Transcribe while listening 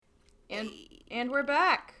And we're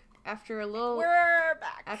back after a little. We're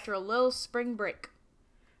back after a little spring break.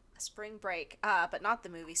 A spring break, but not the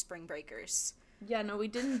movie Spring Breakers. Yeah, no, we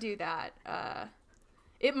didn't do that.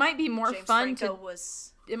 It might be more James fun Franco to.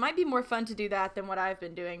 was. It might be more fun to do that than what I've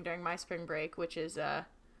been doing during my spring break, which is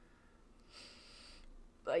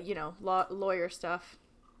lawyer stuff.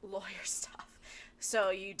 Lawyer stuff.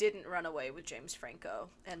 So you didn't run away with James Franco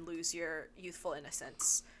and lose your youthful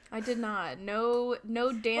innocence. I did not. No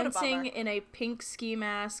dancing bummer. in a pink ski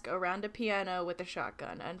mask around a piano with a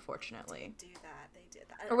shotgun, unfortunately. They did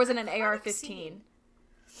that. Or was it an AR-15?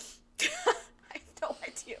 I have no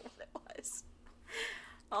idea what it was.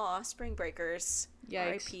 Aw, Spring Breakers.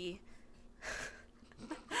 Yikes.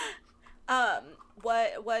 R.I.P.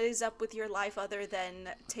 What is up with your life other than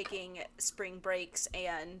taking spring breaks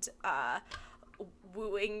and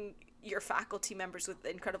wooing your faculty members with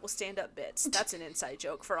incredible stand-up bits? That's an inside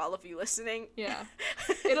joke for all of you listening. Yeah.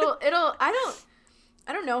 I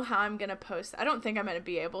don't know how I'm gonna post. I don't think I'm gonna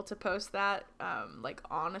be able to post that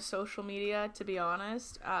on a social media, to be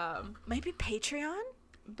honest. Maybe Patreon?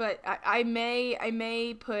 But I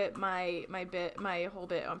may put my whole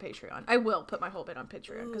bit on Patreon. I will put my whole bit on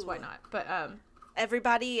Patreon, because why not? But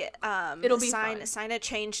everybody, it'll be sign a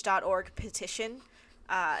change.org petition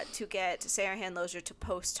to get Sarah Handloser to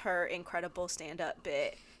post her incredible stand-up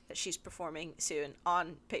bit that she's performing soon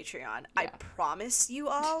on Patreon. Yeah. I promise you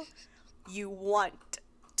all, you want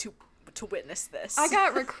to witness this. I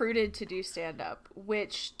got recruited to do stand-up,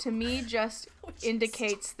 which to me just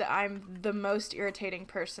indicates that I'm the most irritating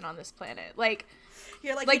person on this planet.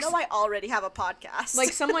 You're like, I already have a podcast.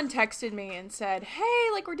 Someone texted me and said, hey,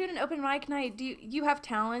 we're doing an open mic night. Do you have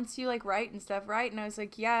talents? You, write and stuff, right? And I was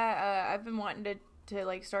like, yeah, I've been wanting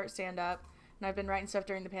to start stand-up, and I've been writing stuff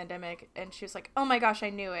during the pandemic. And she was like, oh my gosh, I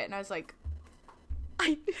knew it. And I was like,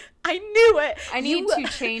 I knew it. I need to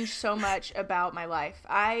change so much about my life.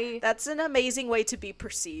 That's an amazing way to be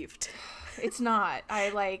perceived. It's not.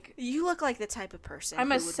 You look like the type of person I'm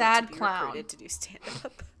who a would sad want to be clown. recruited to do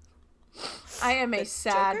stand-up. I am a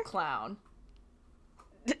sad Joker? clown.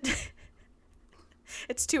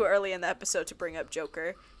 It's too early in the episode to bring up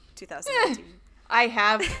Joker 2019. I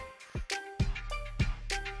have.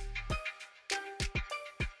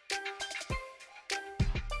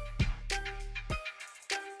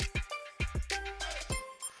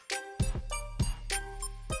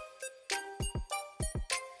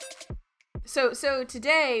 So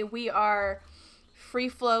today we are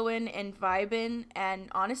free-flowing and vibing and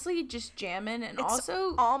honestly just jamming, and it's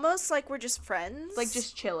also almost like we're just friends.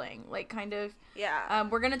 Just chilling, kind of. Yeah.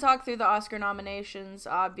 We're going to talk through the Oscar nominations,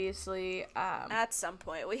 obviously. At some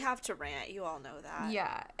point. We have to rant. You all know that.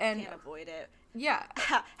 Yeah. And can't avoid it. Yeah.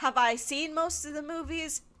 Have I seen most of the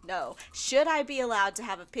movies? No. Should I be allowed to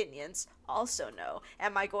have opinions? Also no.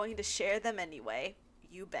 Am I going to share them anyway?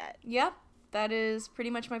 You bet. Yep. That is pretty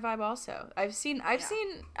much my vibe also. I've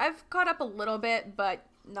caught up a little bit, but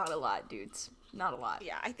not a lot, dudes. Not a lot.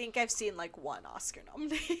 Yeah, I think I've seen one Oscar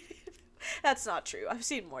nominated. That's not true. I've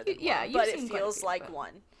seen more than yeah, one, but it seen feels like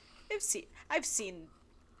one. I've seen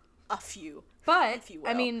a few. But if you will.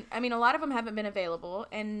 I mean a lot of them haven't been available,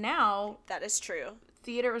 and now that is true.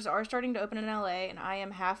 Theaters are starting to open in LA, and I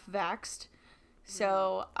am half vaxxed.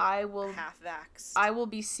 So I will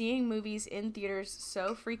be seeing movies in theaters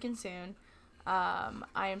so freaking soon. I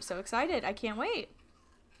am so excited. I can't wait.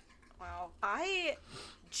 Wow. I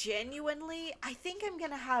think I'm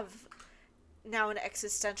going to have now an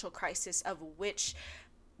existential crisis of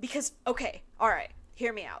because, okay, all right,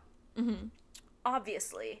 hear me out. Mm-hmm.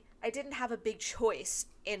 Obviously, I didn't have a big choice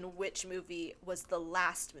in which movie was the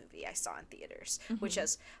last movie I saw in theaters, mm-hmm. which,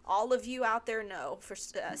 as all of you out there know, for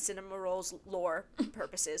Cinema Rolls lore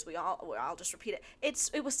purposes, I'll just repeat it.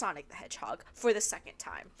 It was Sonic the Hedgehog for the second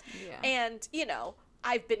time. Yeah. And,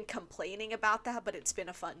 I've been complaining about that, but it's been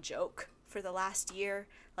a fun joke for the last year.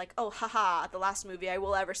 Oh, haha, the last movie I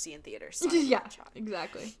will ever see in theaters. Sonic the Hedgehog.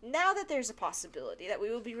 Exactly. Now that there's a possibility that we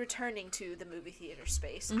will be returning to the movie theater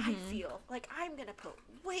space, mm-hmm. I feel like I'm going to put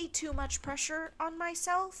way too much pressure on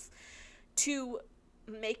myself to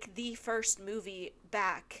make the first movie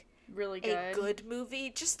back really good. A good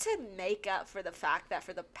movie, just to make up for the fact that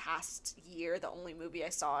for the past year, the only movie I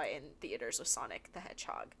saw in theaters was Sonic the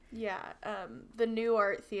Hedgehog. Yeah, the New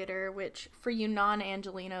Art Theater, which for you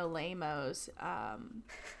non-Angelino lamos, I'm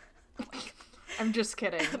just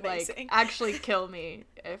kidding. Amazing. Actually kill me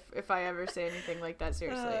if I ever say anything like that,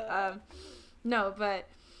 seriously. No, but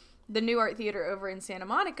the New Art Theater over in Santa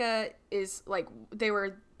Monica is, they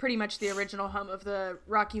were pretty much the original home of the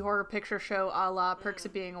Rocky Horror Picture Show a la Perks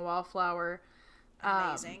of Being a Wallflower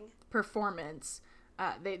amazing performance.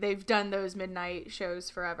 they've done those midnight shows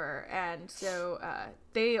forever, and so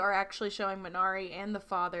they are actually showing Minari and The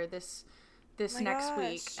Father this next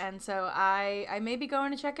week, and so I may be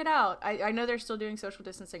going to check it out. I know they're still doing social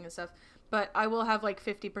distancing and stuff, but I will have like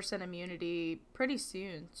 50% immunity pretty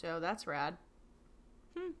soon, so that's rad.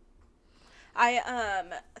 I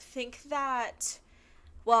think that,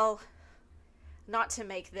 well, not to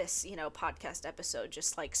make this, podcast episode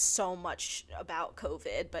just like so much about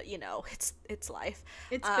COVID, but it's life.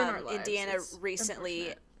 It's been our lives. Indiana it's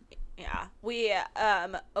recently, yeah, we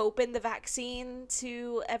opened the vaccine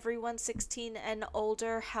to everyone 16 and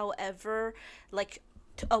older. However, like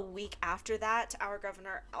a week after that, our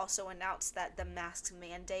governor also announced that the mask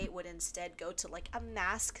mandate would instead go to like a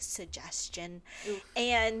mask suggestion. Oof.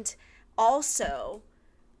 And also,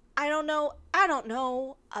 I don't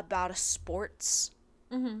know about sports,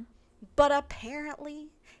 but apparently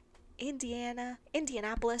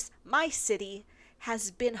Indianapolis, my city,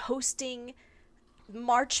 has been hosting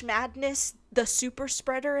March Madness, the super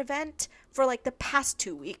spreader event, for like the past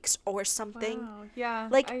 2 weeks or something. Wow, yeah.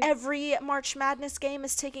 Every March Madness game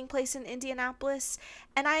is taking place in Indianapolis,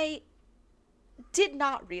 and I did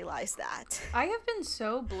not realize that. I have been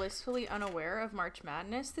so blissfully unaware of March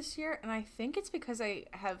Madness this year, and I think it's because I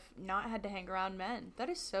have not had to hang around men. That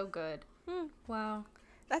is so good. Wow.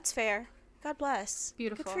 That's fair. God bless.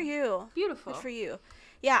 Beautiful. Good for you. Beautiful. Good for you.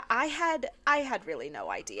 Yeah, I had really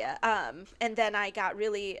no idea. And then I got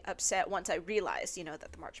really upset once I realized,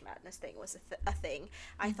 that the March Madness thing was a thing.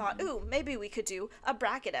 I thought, ooh, maybe we could do a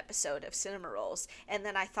bracket episode of Cinema Rolls. And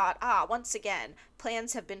then I thought, once again,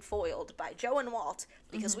 plans have been foiled by Joe and Walt,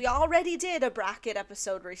 because we already did a bracket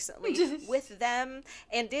episode recently with them,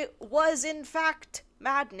 and it was in fact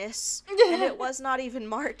madness, and it was not even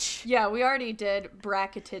March. Yeah, we already did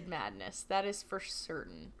bracketed madness. That is for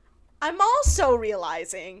certain. I'm also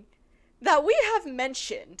realizing that we have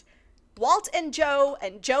mentioned Walt and Joe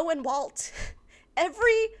and Walt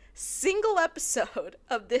every single episode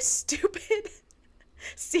of this stupid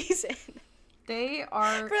season. They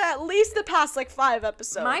are for at least the past 5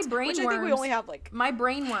 episodes. My brain which worms. I think we only have My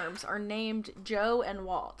brainworms are named Joe and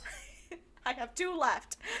Walt. I have 2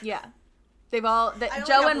 left. Yeah, they've all. I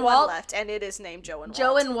Joe have and one Walt left, and it is named Joe and Walt.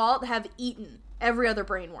 Joe and Walt have eaten every other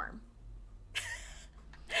brainworm.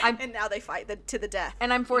 And now they fight to the death.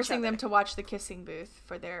 And I'm forcing them to watch the kissing booth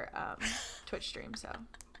for their Twitch stream, so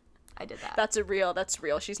I did that. That's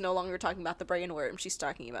real. She's no longer talking about the brain worm. She's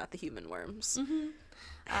talking about the human worms.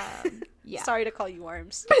 Yeah. Sorry to call you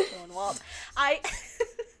worms, Joe and Walt.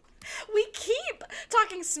 We keep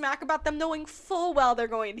talking smack about them, knowing full well they're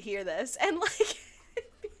going to hear this, and I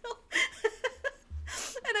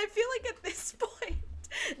feel like at this point,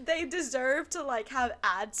 they deserve to have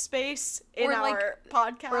ad space in our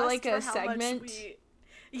podcast, or a segment.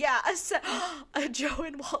 A Joe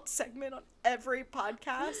and Walt segment on every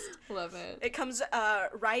podcast. Love it. It comes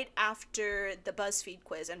right after the BuzzFeed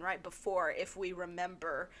quiz and right before, if we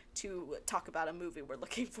remember to talk about a movie we're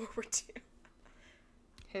looking forward to.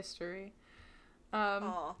 History.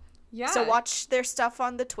 Yeah. So watch their stuff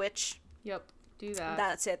on the Twitch. Yep. Do that.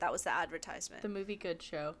 That's it. That was the advertisement. The Movie Good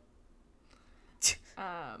Show.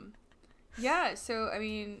 Yeah, so I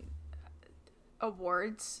mean,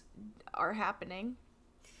 awards are happening.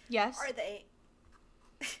 Yes. Are they?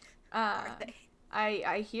 Are they?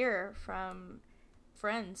 I hear from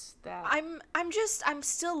friends that I'm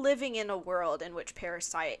still living in a world in which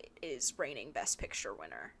Parasite is reigning Best Picture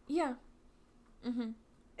winner. Yeah.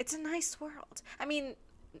 It's a nice world. I mean,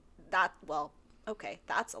 okay,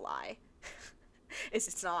 that's a lie.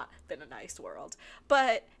 It's not been a nice world,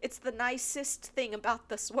 but it's the nicest thing about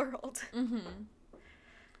this world.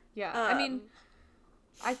 Yeah, I mean,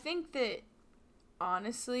 I think that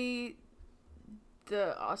honestly,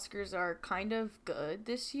 the Oscars are kind of good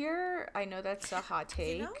this year. I know that's a hot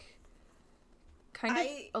take. Kind of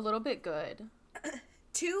a little bit good.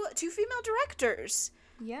 Two female directors.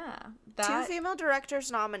 Yeah, 2 female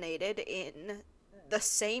directors nominated in the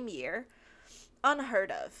same year.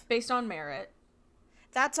 Unheard of. Based on merit.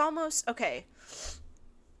 That's almost okay.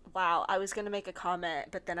 Wow, I was gonna make a comment,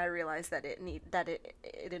 but then I realized that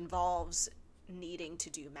it involves needing to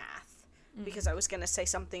do math, because I was gonna say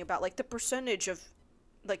something about the percentage of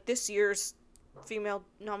this year's female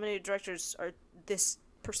nominated directors are this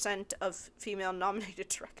percent of female nominated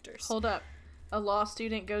directors. Hold up, a law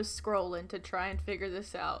student goes scrolling to try and figure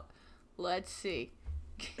this out. Let's see.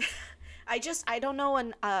 I don't know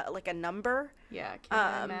a number. Yeah.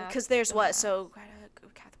 Because there's what? So,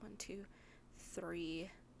 Kath, 1, 2, 3,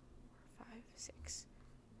 4, 5, 6.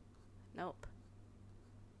 Nope.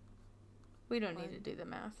 We don't need to do the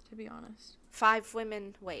math, to be honest. 5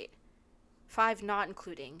 women. Wait. 5 not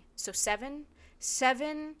including. So 7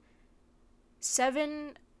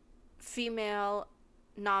 female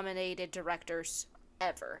nominated directors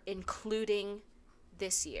ever, including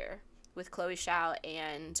this year with Chloe Zhao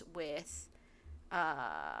and with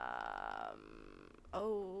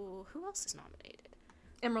who else is nominated?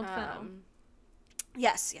 Emerald Fennell.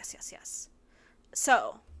 Yes.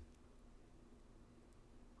 So,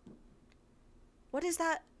 what is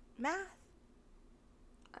that math?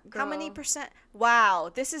 Girl, How many percent? Wow,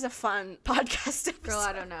 this is a fun podcast episode. Girl,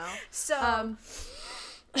 I don't know. So,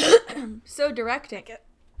 so directing.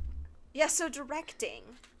 So directing.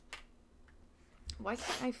 Why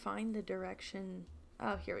can't I find the direction?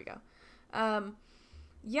 Oh, here we go.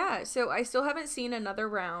 Yeah, so I still haven't seen Another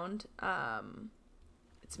Round.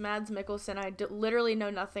 It's Mads Mikkelsen. I literally know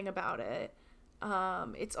nothing about it.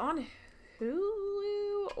 It's on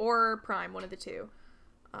Hulu or Prime, one of the two.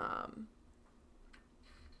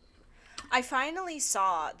 I finally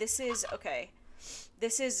saw, this is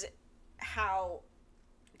how,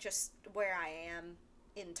 just where I am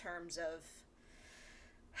in terms of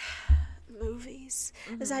movies,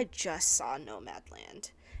 is I just saw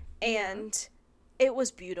Nomadland, and it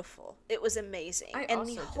was beautiful. It was amazing. And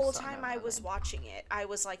the whole time I was watching it, I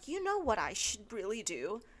was like, you know what I should really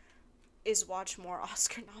do is watch more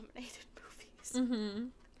Oscar-nominated movies. Mm-hmm.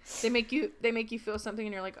 They make you feel something,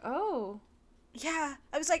 and you're like, oh. Yeah,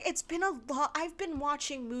 I was like, it's been a lot. I've been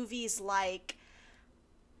watching movies like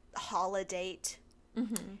Holiday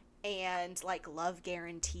and like Love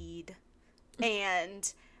Guaranteed,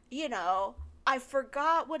 and I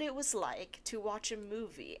forgot what it was like to watch a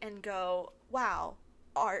movie and go, wow,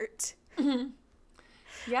 art.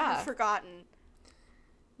 Yeah, I've forgotten.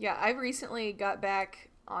 Yeah, I recently got back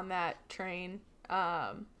on that train.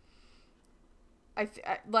 Once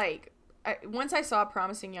I saw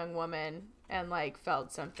Promising Young Woman and like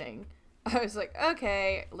felt something, I was like,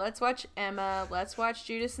 okay, let's watch Emma, let's watch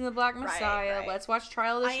Judas and the Black Messiah, right. Let's watch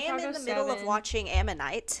Trial of the Chicago 7. I am in the middle of watching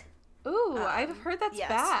Ammonite. Ooh, I've heard that's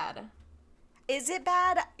bad. Is it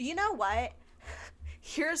bad? You know what?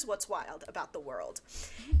 Here's what's wild about the world.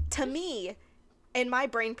 To me, in my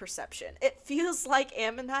brain perception, it feels like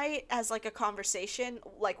Ammonite as like a conversation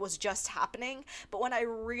like was just happening, but when I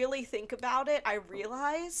really think about it, I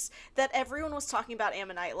realize that everyone was talking about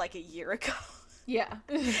Ammonite like a year ago. Yeah.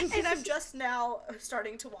 And I'm just now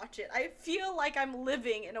starting to watch it. I feel like I'm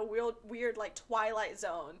living in a weird like Twilight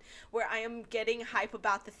Zone where I am getting hype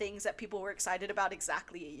about the things that people were excited about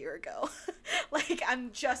exactly a year ago. Like,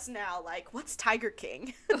 I'm just now like, what's Tiger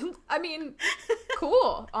King? I mean,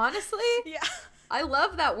 cool. Honestly. Yeah. I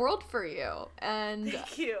love that world for you. And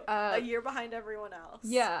thank you. A year behind everyone else.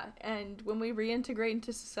 Yeah, and when we reintegrate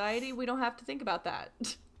into society, we don't have to think about that.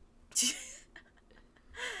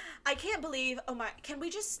 I can't believe, can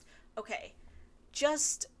we just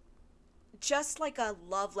like a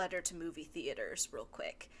love letter to movie theaters real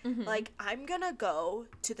quick. Mm-hmm. Like, I'm gonna go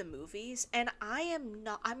to the movies and I'm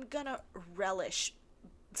gonna relish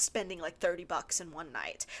spending like $30 in one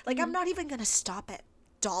night. Like, I'm not even gonna stop at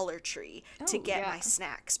Dollar Tree to get my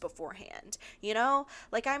snacks beforehand.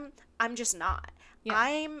 Like, I'm just not.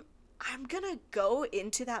 Yeah. I'm gonna go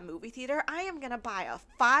into that movie theater. I am gonna buy a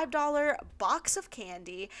 $5 box of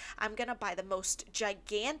candy. I'm gonna buy the most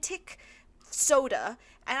gigantic soda,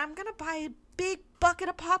 and I'm gonna buy a big bucket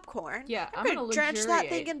of popcorn. Yeah, I'm gonna drench that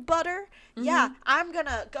thing in butter. Mm-hmm. Yeah, I'm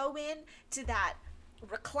gonna go in to that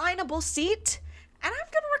reclinable seat, and I'm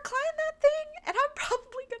gonna recline that thing, and I'm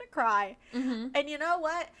probably gonna cry. Mm-hmm. And you know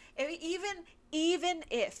what? Even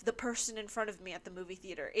if the person in front of me at the movie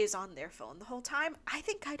theater is on their phone the whole time, I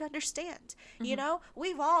think I'd understand. Mm-hmm.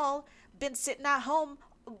 We've all been sitting at home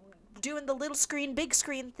doing the little screen, big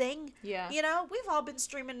screen thing. Yeah. We've all been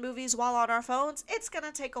streaming movies while on our phones. It's going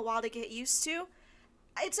to take a while to get used to.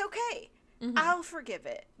 It's okay. Mm-hmm. I'll forgive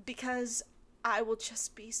it because I will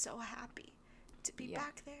just be so happy to be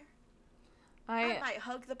back there. I might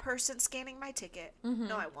hug the person scanning my ticket. Mm-hmm.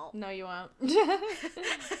 No, I won't. No, you won't.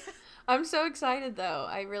 I'm so excited though.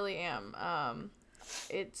 I really am.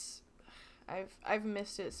 I've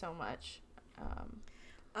missed it so much.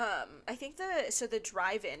 I think the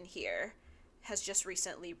drive-in here has just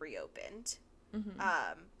recently reopened,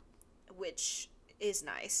 which is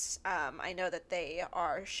nice. I know that they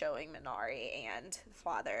are showing Minari and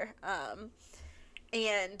Father,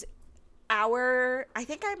 and I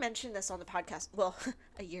think I mentioned this on the podcast, well,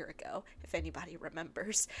 a year ago, if anybody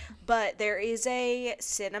remembers, but there is a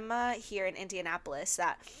cinema here in Indianapolis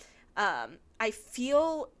that I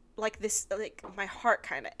feel like my heart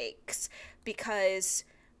kind of aches because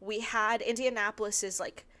we had Indianapolis is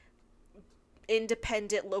like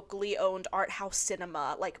independent, locally owned art house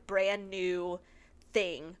cinema, like brand new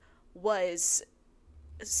thing, was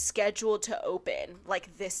scheduled to open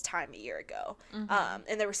like this time a year ago.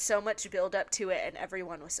 And there was so much build up to it, and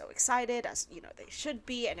everyone was so excited, as you know they should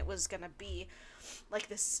be, and it was gonna be like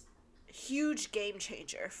this huge game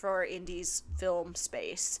changer for indies film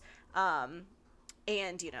space.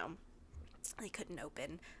 And you know, they couldn't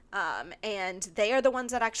open. And they are the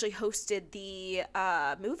ones that actually hosted the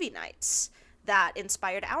movie nights that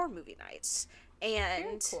inspired our movie nights. And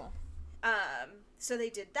Very cool. so they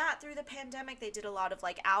did that through the pandemic. They did a lot of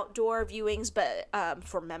like outdoor viewings, but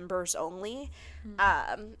for members only.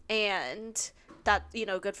 And that, you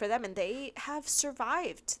know, good for them. And they have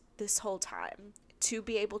survived this whole time to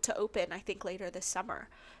be able to open, I think, later this summer.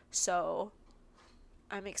 So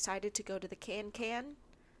I'm excited to go to the Can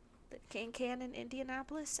in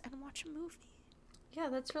Indianapolis and watch a movie. Yeah,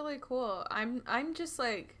 that's really cool. I'm just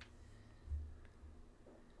like,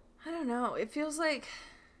 I don't know. It feels like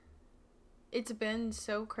it's been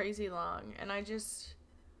so crazy long, and I just,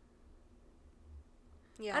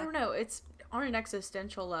 Yeah. I don't know. It's on an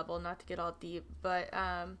existential level, not to get all deep, but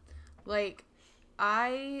like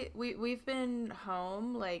we've been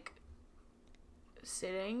home like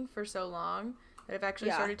sitting for so long that I've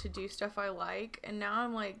actually started to do stuff I like, and now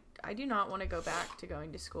I'm like, I do not want to go back to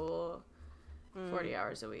going to school 40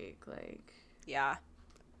 hours a week. Like, Yeah.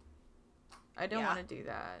 I don't want to do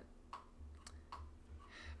that.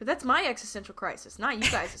 But that's my existential crisis, not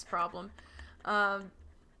you guys' problem.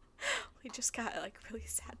 We just got like really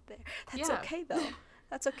sad there. That's Yeah. okay though.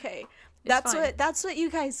 That's okay. It's fine. That's what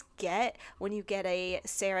you guys get when you get a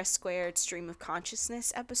Sarah Squared Stream of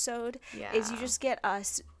Consciousness episode. Is you Yeah. just get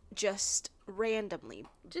us just randomly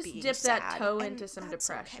Just being dip sad, that toe and into some that's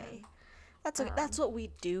depression. okay. That's what we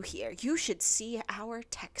do here. You should see our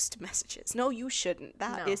text messages. No, you shouldn't.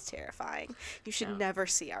 That No. is terrifying. You should No. never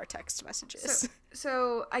see our text messages.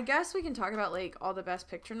 So I guess we can talk about like all the Best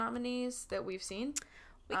Picture nominees that we've seen.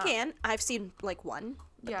 We can. I've seen like one,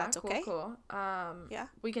 but that's cool, okay. cool. Yeah.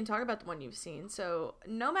 We can talk about the one you've seen. So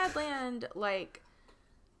Nomadland, like,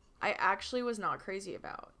 I actually was not crazy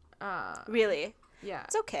about. Really? Yeah.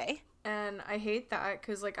 It's okay. And I hate that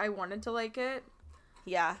because like I wanted to like it,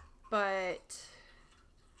 Yeah. but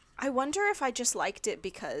I wonder if I just liked it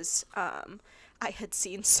because I had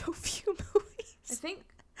seen so few movies.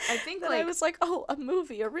 I think that like I was like, oh, a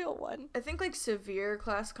movie, a real one. I think like severe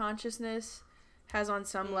class consciousness has on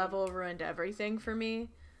some level ruined everything for me.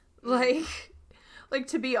 Like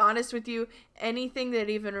to be honest with you, anything that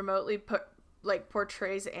even remotely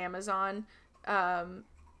portrays Amazon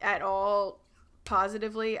at all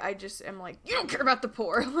positively, I just am like, you don't care about the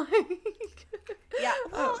poor. Like, Yeah.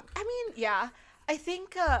 Well, I mean, yeah. I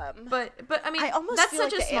think but I mean, I almost that's feel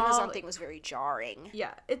such like a the small Amazon thing was very jarring.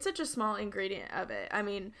 Yeah, it's such a small ingredient of it. I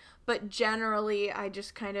mean, but generally I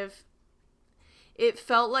just kind of, it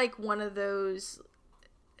felt like one of those,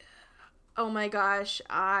 oh my gosh,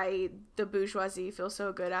 the bourgeoisie feel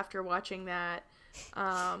so good after watching that.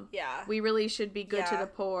 Yeah. We really should be good to Yeah. the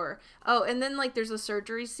poor. Oh, and then like there's a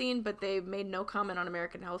surgery scene, but they made no comment on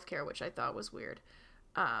American healthcare, which I thought was weird.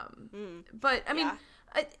 But I mean,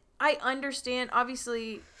 Yeah. I understand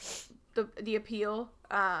obviously the appeal.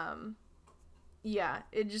 Yeah,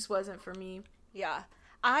 it just wasn't for me. Yeah.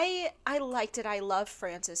 I liked it. I love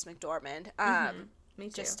Frances McDormand. Me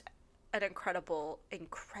too. Just an incredible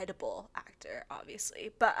actor,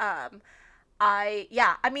 obviously. But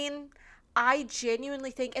I mean, I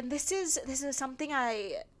genuinely think, and this is something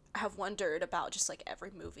I have wondered about just like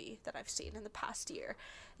every movie that I've seen in the past year,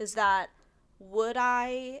 is that would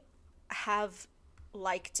I have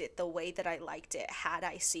liked it the way that I liked it had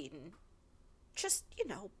I seen just, you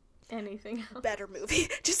know, Anything else? better movie,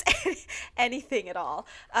 just anything at all.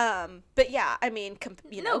 But yeah, I mean, but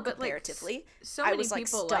comparatively, like, so I many was like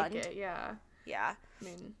people stunned. like it. Yeah, Yeah. I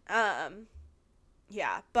mean,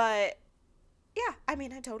 Yeah, but yeah, I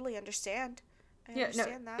mean, I totally understand. I yeah,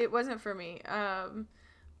 understand no, that. it wasn't for me.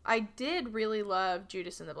 I did really love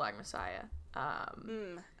Judas and the Black Messiah.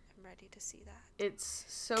 I'm ready to see that. It's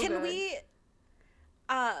so Can good.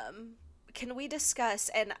 can we discuss,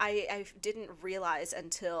 and I didn't realize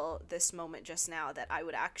until this moment just now that I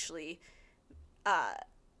would actually I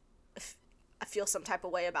feel some type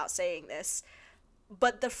of way about saying this,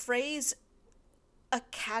 but the phrase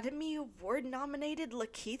Academy Award nominated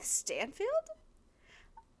Lakeith Stanfield?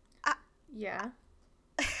 Yeah.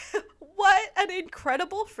 What an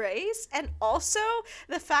incredible phrase. And also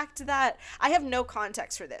the fact that I have no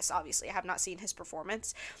context for this, obviously. I have not seen his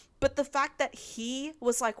performance. But the fact that he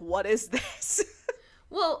was like, what is this?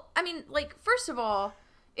 Well, I mean, like, first of all,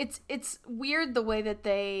 it's weird the way that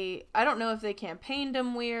I don't know if they campaigned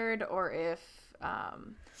him weird or if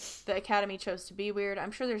the Academy chose to be weird.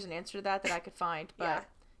 I'm sure there's an answer to that I could find, but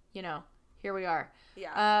here we are.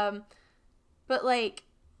 Yeah. But like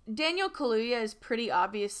Daniel Kaluuya is pretty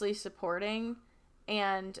obviously supporting,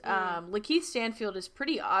 and Lakeith Stanfield is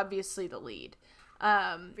pretty obviously the lead.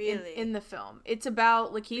 Really? In the film, it's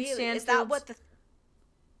about Lakeith Stanfield. Is that what the?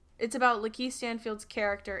 It's about Lakeith Stanfield's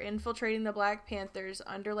character infiltrating the Black Panthers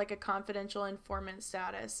under like a confidential informant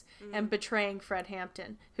status and betraying Fred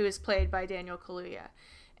Hampton, who is played by Daniel Kaluuya,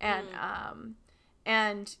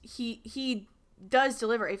 and he does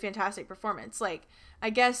deliver a fantastic performance. Like,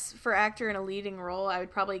 I guess for actor in a leading role, I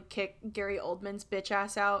would probably kick Gary Oldman's bitch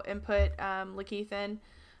ass out and put Lakeith in.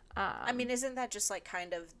 I mean, isn't that just like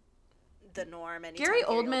kind of the norm? Anytime Gary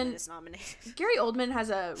Oldman is nominated. Gary Oldman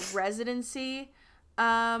has a residency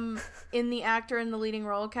in the actor in the leading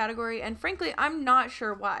role category, and frankly, I'm not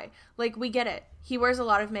sure why. Like, we get it. He wears a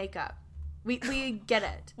lot of makeup. We get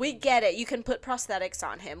it. We get it. You can put prosthetics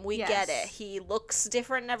on him. We Yes. get it. He looks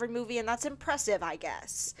different in every movie, and that's impressive, I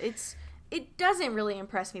guess. It doesn't really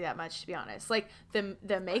impress me that much, to be honest. Like,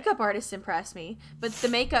 the makeup artists impress me, but the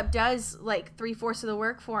makeup does like 3/4 of the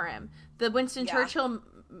work for him. The Winston Churchill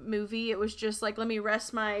movie, it was just like, let me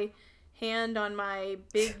rest my hand on my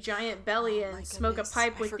big giant belly and smoke a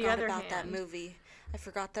pipe with the other hand. I forgot about that movie. I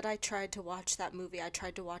forgot that I tried to watch that movie. I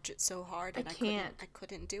tried to watch it so hard, and I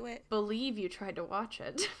couldn't do it. Believe you tried to watch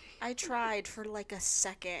it. I tried for like a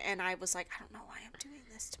second, and I was like, I don't know why I'm doing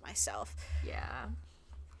this to myself. Yeah.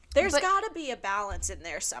 There's got to be a balance in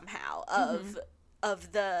there somehow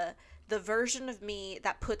of the version of me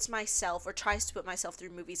that puts myself or tries to put myself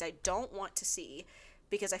through movies I don't want to see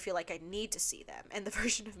because I feel like I need to see them, and the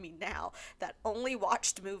version of me now that only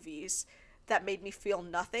watched movies that made me feel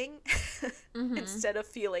nothing instead of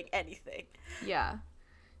feeling anything. Yeah.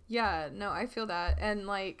 Yeah, no, I feel that. And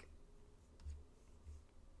like,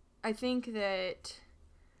 I think that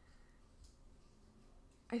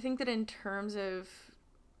in terms of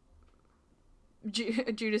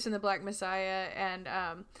Judas and the Black Messiah, and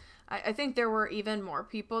I think there were even more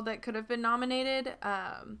people that could have been nominated.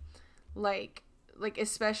 Like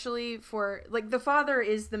especially for like The Father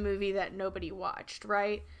is the movie that nobody watched,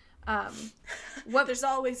 right? There's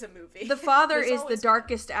always a movie. The Father is the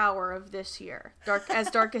darkest hour of this year.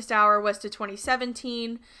 Darkest Hour was to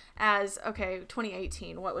 2017,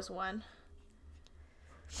 2018. What was one?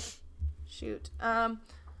 Shoot. I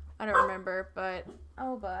don't remember, but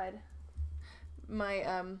bud.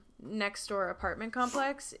 My next door apartment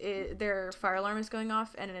complex, their fire alarm is going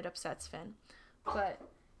off, and it upsets Finn. But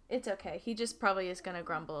it's okay. He just probably is going to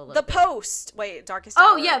grumble a little bit. The Post. Wait, Darkest Hour.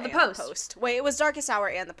 Oh, yeah, The Post. Wait, it was Darkest Hour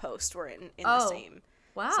and The Post were in the same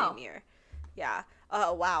year. Yeah.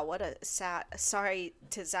 Oh, wow. What a sad... Sorry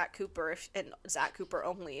to Zach Cooper, and Zach Cooper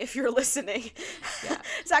only, if you're listening. Yeah.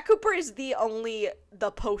 Zach Cooper is the only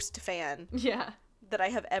The Post fan that I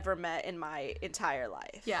have ever met in my entire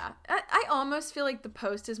life. Yeah. I almost feel like The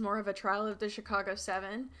Post is more of a trial of the Chicago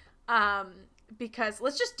 7. Because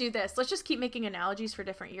let's just do this. Let's just keep making analogies for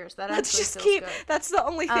different years. That actually feels good. That's the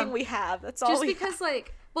only thing we have. That's all just we because have.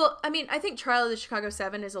 like, well, I mean, I think Trial of the Chicago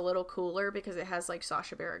 7 is a little cooler because it has like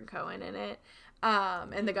Sacha Baron Cohen in it,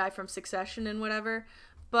 and the guy from Succession and whatever.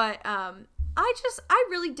 But I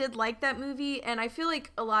really did like that movie, and I feel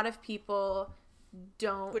like a lot of people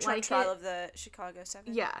don't Which like one, Trial of the Chicago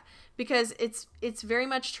 7? Yeah, because it's very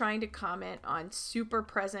much trying to comment on super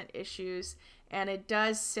present issues, and it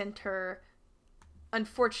does center.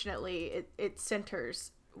 Unfortunately, it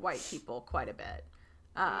centers white people quite a bit,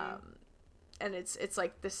 and it's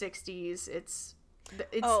like the 60s. It's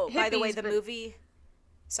hippies, by the way, the movie.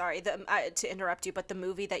 Sorry, to interrupt you, but the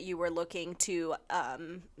movie that you were looking to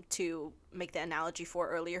make the analogy for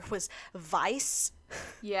earlier was Vice.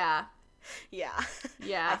 Yeah. Yeah.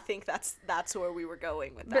 Yeah. I think that's where we were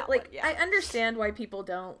going with that. But like, one. Yeah. I understand why people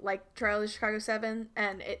don't like Trial of the Chicago 7,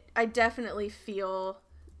 and I definitely feel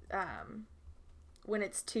when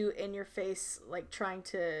it's too in your face, like trying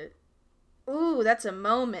to, ooh, that's a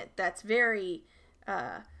moment that's very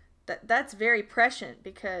that's very prescient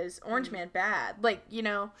because Orange Man bad, like, you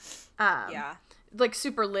know, like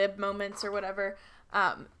super lib moments or whatever.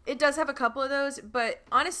 It does have a couple of those, but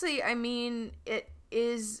honestly, I mean, it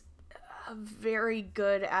is a very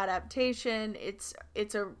good adaptation. It's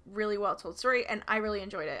a really well told story, and I really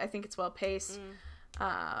enjoyed it. I think it's well paced.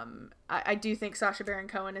 I do think Sacha Baron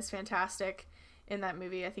Cohen is fantastic in that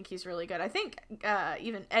movie. I think he's really good. I think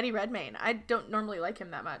even Eddie Redmayne, I don't normally like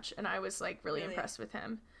him that much, and I was like really impressed with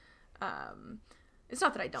him. It's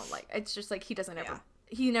not that I don't like, it's just like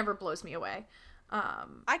he never blows me away.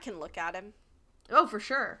 I can look at him. Oh, for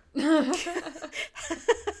sure.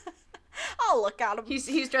 I'll look at him.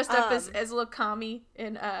 He's dressed up as a little commie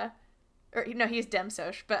in or no, he's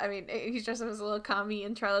Demsosh, but I mean he's dressed up as a little commie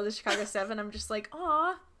in Trial of the Chicago 7. I'm just like,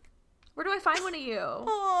 aw, where do I find one of you?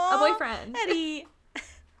 Aww, a boyfriend. Eddie.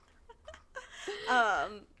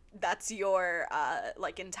 That's your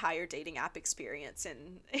like entire dating app experience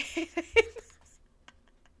and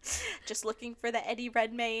just looking for the Eddie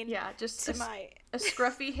Redmayne. Yeah, just a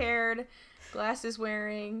scruffy haired, glasses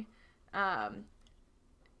wearing,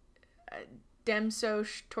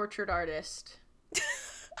 Demsosh tortured artist.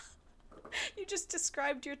 You just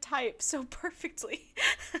described your type so perfectly.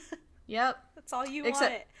 Yep. That's all you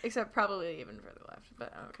want. Except probably even further left,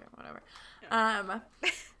 but okay, whatever. Yeah.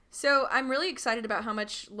 So I'm really excited about how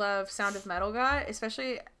much love Sound of Metal got,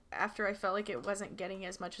 especially after I felt like it wasn't getting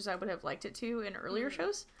as much as I would have liked it to in earlier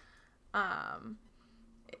shows.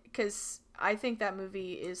 Because I think that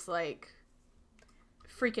movie is, like,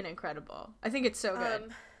 freaking incredible. I think it's so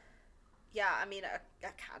good. Yeah, I mean,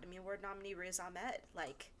 Academy Award nominee Riz Ahmed,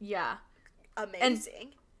 like... Yeah. Amazing.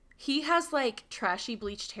 And he has, like, trashy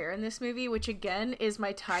bleached hair in this movie, which, again, is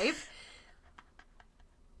my type.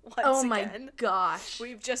 Once my again, gosh.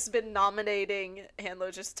 We've just been nominating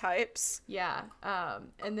Handloge's types. Yeah.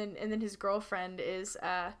 And then his girlfriend is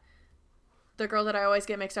the girl that I always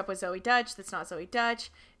get mixed up with, Zoe Dutch. That's not Zoe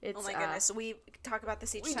Dutch. It's, oh my goodness, we talk about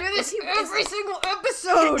this each time. We do this every single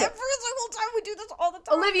episode. Every single time we do this all the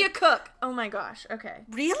time. Olivia Cook. Oh my gosh. Okay.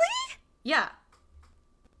 Really? Yeah.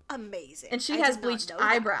 Amazing. And she has bleached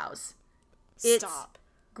eyebrows. Stop. It's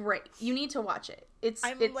great. You need to watch it.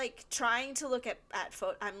 I'm like trying to look at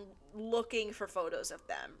I'm looking for photos of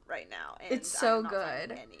them right now. And it's so I'm not good.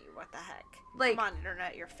 finding any. What the heck? Like, come on,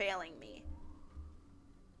 internet, you're failing me.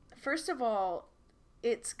 First of all,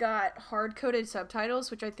 it's got hard-coded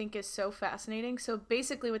subtitles, which I think is so fascinating. So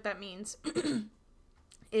basically what that means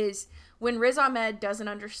is when Riz Ahmed doesn't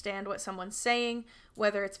understand what someone's saying,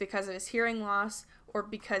 whether it's because of his hearing loss or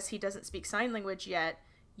because he doesn't speak sign language yet,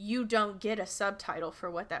 you don't get a subtitle for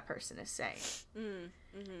what that person is saying.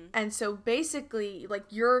 Mm-hmm. And so basically, like,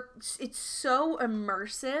 it's so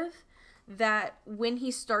immersive that when he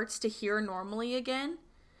starts to hear normally again,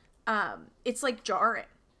 it's like jarring.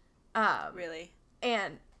 Really?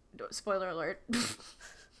 And spoiler alert.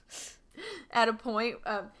 At a point,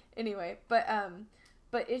 anyway, but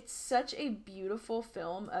it's such a beautiful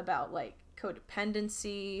film about, like,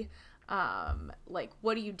 codependency, like,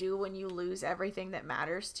 what do you do when you lose everything that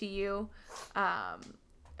matters to you?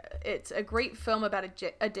 It's a great film about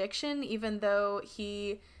addiction, even though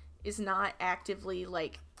he is not actively,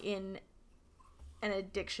 like, in an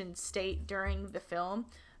addiction state during the film.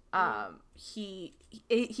 He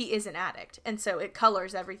is an addict, and so it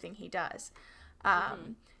colors everything he does.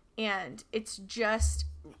 And it's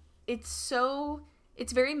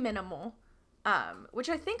very minimal, which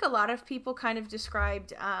I think a lot of people kind of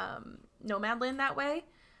described Nomadland that way.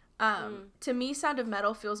 To me, Sound of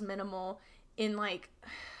Metal feels minimal in, like,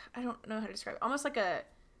 I don't know how to describe it, almost like a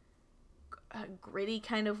gritty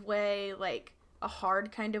kind of way, like a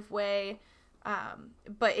hard kind of way,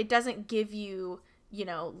 but it doesn't give you, you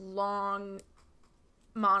know, long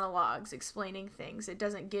monologues explaining things. It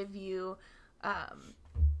doesn't give you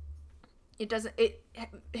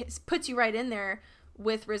it puts you right in there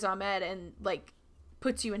with Riz Ahmed and, like,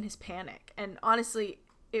 puts you in his panic. And honestly,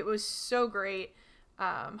 it was so great.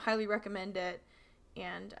 Highly recommend it.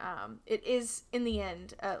 And it is, in the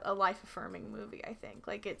end, a life-affirming movie, I think.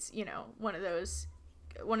 Like, it's, you know, one of those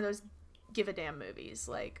give a damn movies.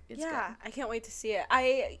 Like, it's good. I can't wait to see it.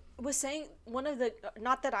 I was saying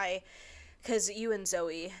because you and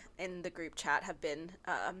Zoe in the group chat have been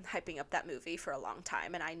hyping up that movie for a long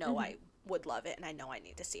time, and I know I would love it, and I know I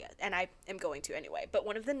need to see it, and I am going to anyway. But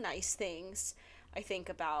one of the nice things I think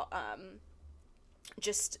about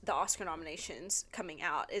just the Oscar nominations coming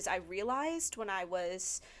out is I realized when I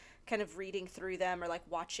was kind of reading through them or, like,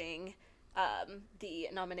 watching the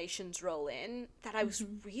nominations roll in that I was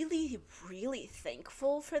really, really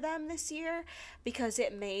thankful for them this year, because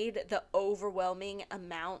it made the overwhelming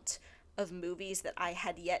amount of movies that I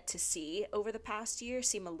had yet to see over the past year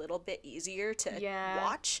seem a little bit easier to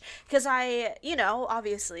watch, because I, you know,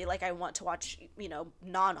 obviously, like, I want to watch, you know,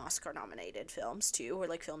 non-Oscar nominated films too, or,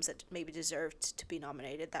 like, films that maybe deserved to be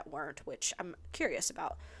nominated that weren't, which I'm curious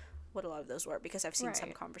about what a lot of those were, because I've seen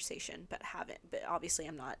some conversation but obviously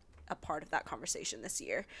I'm not a part of that conversation this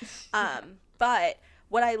year. But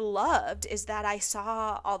what I loved is that I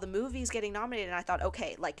saw all the movies getting nominated and I thought,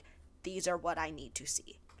 okay, like, these are what I need to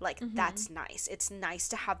see. Like, that's nice. It's nice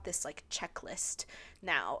to have this, like, checklist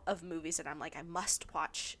now of movies that I'm like, I must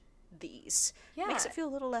watch these. Yeah. Makes it feel a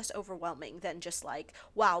little less overwhelming than just like,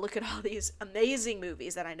 wow, look at all these amazing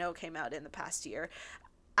movies that I know came out in the past year.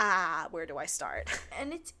 Where do I start?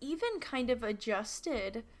 And it's even kind of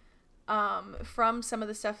adjusted from some of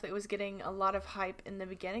the stuff that was getting a lot of hype in the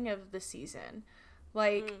beginning of the season.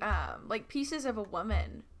 Like Pieces of a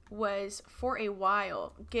Woman was for a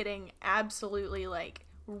while getting absolutely like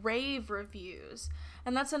rave reviews.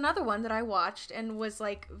 And that's another one that I watched and was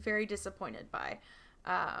like very disappointed by.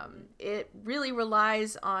 It really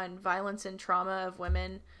relies on violence and trauma of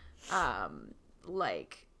women,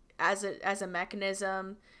 like as a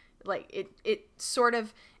mechanism. Like it sort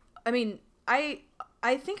of, I mean, I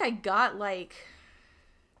think I got like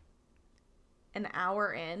an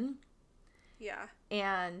hour in. Yeah.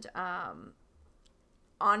 And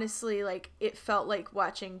honestly, like it felt like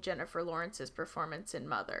watching Jennifer Lawrence's performance in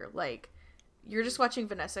Mother. Like you're just watching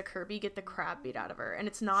Vanessa Kirby get the crap beat out of her, and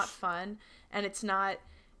it's not fun, and it's not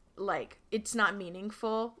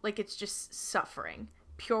meaningful. Like it's just suffering,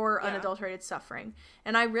 pure unadulterated suffering.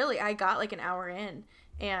 And I got like an hour in,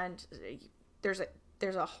 and there's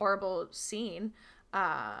a horrible scene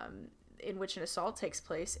in which an assault takes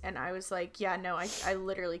place, and I was like, yeah, no, I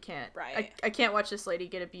literally can't. Right. I can't watch this lady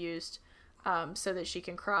get abused so that she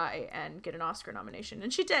can cry and get an Oscar nomination,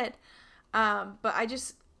 and she did. But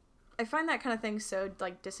I find that kind of thing so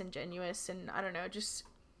like disingenuous, and I don't know, just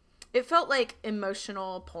it felt like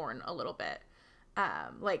emotional porn a little bit.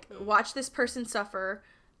 Watch this person suffer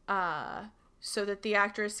so that the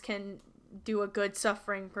actress can do a good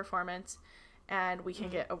suffering performance and we can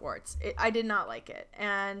get awards. I did not like it.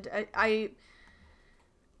 And I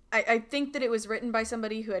think that it was written by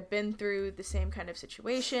somebody who had been through the same kind of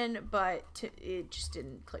situation, but it just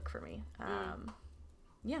didn't click for me.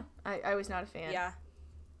 Yeah, I was not a fan. Yeah.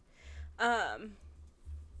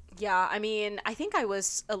 Yeah, I mean, I think I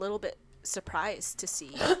was a little bit surprised to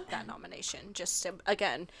see that nomination. Just to,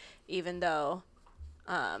 again, even though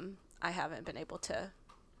I haven't been able to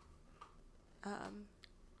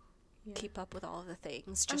keep up with all of the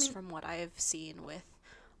things, just from what I've seen with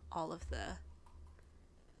all of the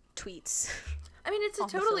tweets. I mean, it's a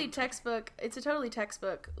totally textbook. It's a totally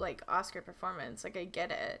textbook like Oscar performance. Like I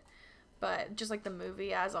get it, but just like the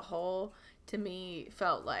movie as a whole, to me,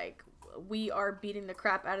 felt like we are beating the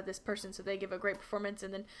crap out of this person so they give a great performance,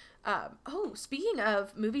 and then speaking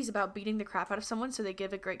of movies about beating the crap out of someone so they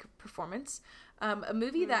give a great performance, a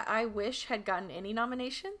movie that I wish had gotten any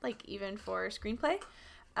nomination, like even for screenplay,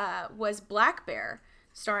 was Black Bear,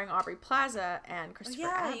 starring Aubrey Plaza and Christopher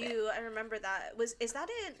Abbott. I remember that.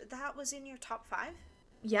 That was in your top 5?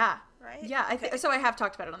 Yeah. Right? Yeah, so I have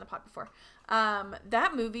talked about it on the pod before.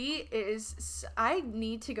 That movie is, I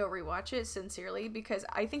need to go rewatch it sincerely because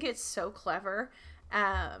I think it's so clever.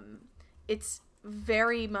 It's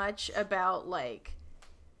very much about like,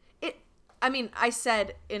 I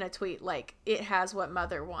said in a tweet, like, it has what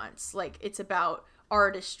Mother wants. Like, it's about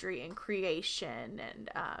artistry and creation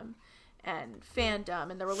and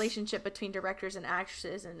fandom and the relationship between directors and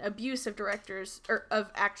actresses and abuse of directors or of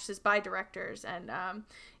actresses by directors, and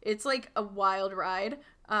it's like a wild ride.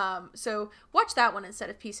 So watch that one instead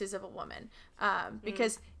of Pieces of a Woman,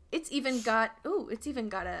 because it's even got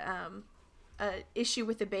a issue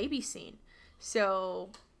with the baby scene. So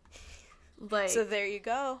there you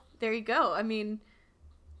go. I mean,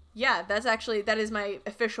 yeah, that is my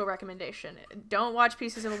official recommendation. Don't watch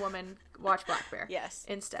Pieces of a Woman, watch Black Bear. Yes.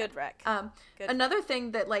 Instead. Good rec. Another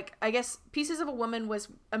thing that, like, I guess Pieces of a Woman was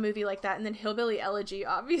a movie like that, and then Hillbilly Elegy,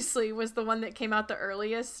 obviously, was the one that came out the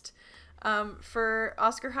earliest for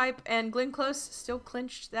Oscar hype, and Glenn Close still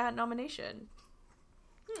clinched that nomination.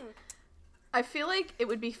 I feel like it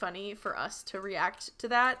would be funny for us to react to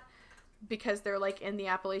that, because they're, like, in the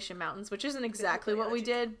Appalachian Mountains, which isn't exactly what we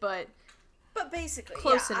did, but basically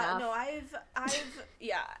close enough. No,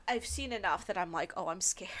 I've seen enough that I'm like, oh, I'm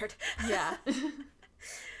scared. Yeah.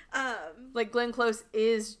 Like Glenn Close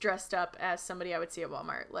is dressed up as somebody I would see at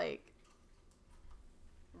Walmart. Like,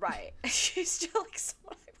 right. She's still like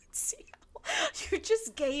someone I would see. You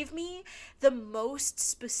just gave me the most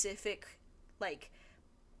specific, like,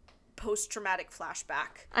 post-traumatic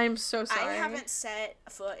flashback. I'm so sorry. I haven't set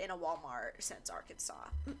foot in a Walmart since Arkansas.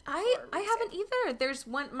 I haven't either. There's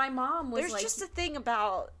one. My mom was There's like, just a thing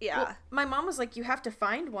about Well, my mom was like, you have to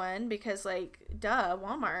find one because, like, duh,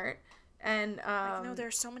 Walmart. And like, no,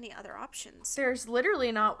 there's so many other options. There's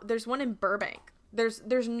literally not. There's one in Burbank. There's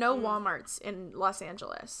no Walmarts in Los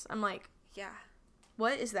Angeles. I'm like, yeah.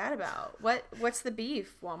 What is that about? What's the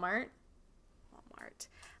beef, Walmart?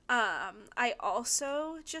 I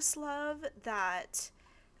also just love that,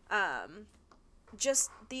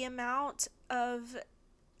 just the amount of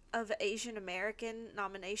of Asian American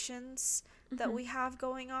nominations that we have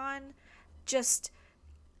going on. Just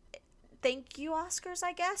thank you, Oscars,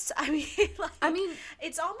 I guess. I mean,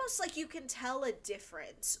 it's almost like you can tell a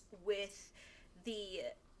difference with the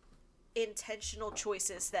intentional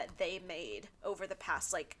choices that they made over the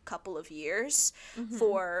past like couple of years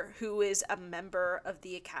for who is a member of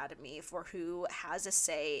the Academy, for who has a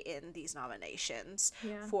say in these nominations,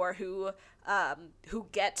 for who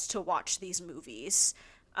gets to watch these movies.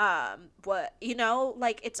 What, you know,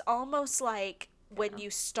 like it's almost like when you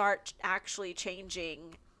start actually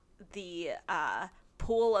changing the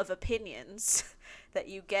pool of opinions that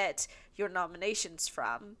you get your nominations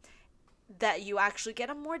from, that you actually get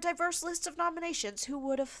a more diverse list of nominations. Who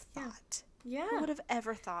would have thought? Yeah. Who would have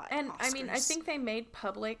ever thought? And Oscars? I mean, I think they made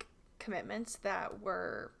public commitments that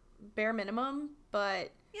were bare minimum,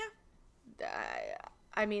 but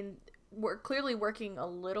I mean, we're clearly working with a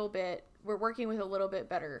little bit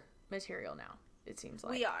better material now, it seems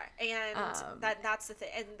like. We are. And that's the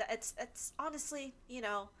thing. And it's honestly, you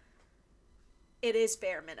know, it is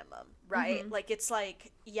bare minimum, right? Like, it's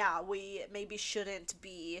like, yeah, we maybe shouldn't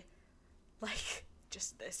be like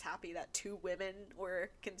just this happy that 2 women were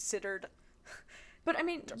considered, but I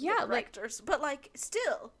mean, directors, but like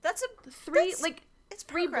still, it's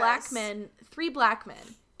three black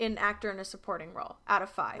men in actor in a supporting role out of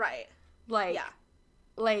 5, right?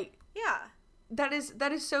 that is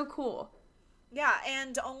so cool. Yeah,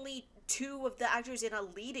 and only 2 of the actors in a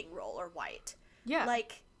leading role are white. Yeah,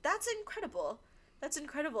 like that's incredible. That's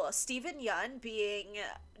incredible. Stephen Yeun being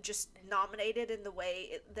just nominated in the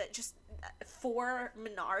way that just for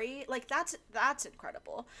Minari, like that's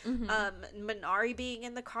incredible. Minari being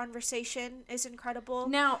in the conversation is incredible.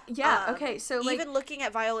 Now, okay, so like, even looking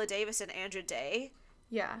at Viola Davis and Andra Day,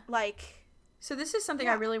 like, so this is something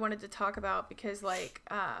I really wanted to talk about because like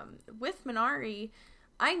with Minari,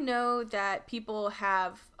 I know that people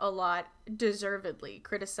have a lot deservedly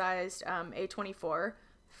criticized A24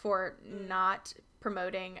 for not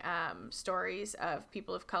promoting stories of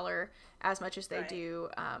people of color as much as they do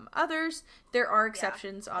others. There are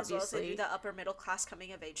exceptions, obviously. As well as they do the upper middle class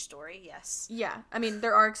coming of age story, yes. Yeah, I mean,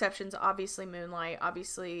 there are exceptions, obviously Moonlight,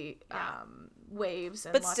 obviously Waves,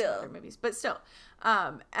 and lots of other movies. But still,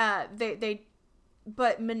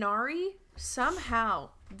 but Minari, somehow,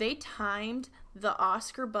 they timed the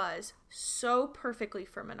Oscar buzz so perfectly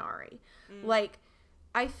for Minari. Like,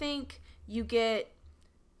 I think you get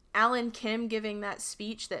Alan Kim giving that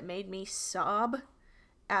speech that made me sob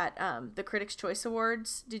at the Critics' Choice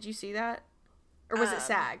Awards. Did you see that? Or was it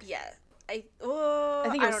SAG? Yeah. I think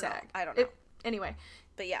it was SAG. I don't know. Anyway.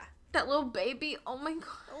 But yeah. That little baby, oh my god.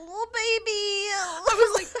 A little baby. I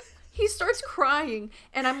was like, he starts crying,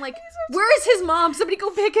 and I'm like, where is his mom? Somebody go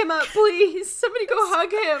pick him up, please. Somebody go hug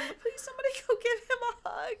him. Please, somebody go give him a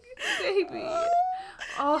hug. Baby.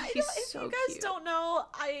 Oh, he's so cute. If you guys don't know,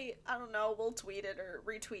 I don't know, we'll tweet it or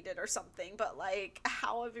retweet it or something, but like,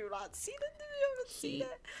 how have you not seen it? You haven't seen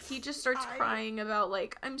it. He just starts crying about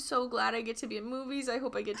like, I'm so glad I get to be in movies. I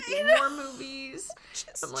hope I get to be in more movies.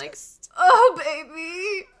 I'm like, oh,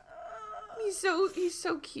 baby. He's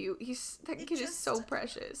so cute. That kid is so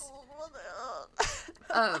precious.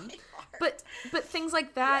 But things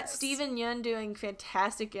like that, Stephen Yeun doing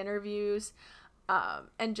fantastic interviews,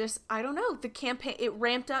 and just, I don't know, the campaign, it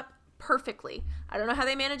ramped up perfectly. I don't know how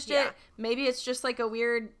they managed it. Maybe it's just like a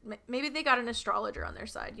weird, maybe they got an astrologer on their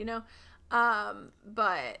side, you know?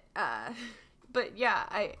 But yeah,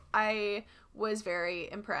 I was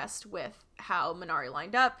very impressed with how Minari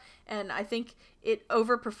lined up, and I think it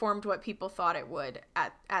overperformed what people thought it would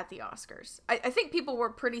at the Oscars. I think people were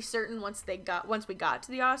pretty certain once we got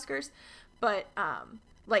to the Oscars, but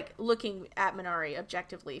like, looking at Minari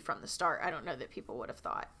objectively from the start, I don't know that people would have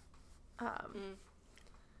thought.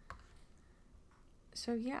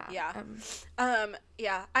 So yeah. I'm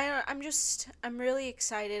really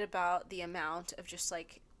excited about the amount of just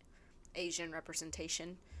like Asian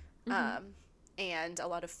representation, and a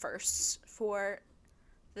lot of firsts for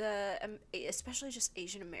the especially just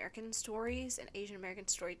Asian American stories and Asian American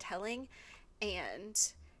storytelling,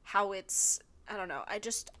 and how it's, I don't know, I'm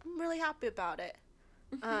really happy about it.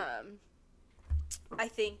 I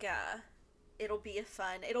think it'll be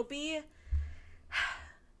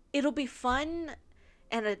fun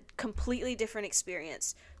and a completely different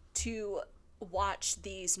experience to watch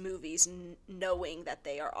these movies knowing that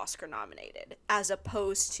they are Oscar nominated, as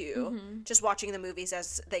opposed to just watching the movies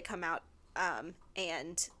as they come out,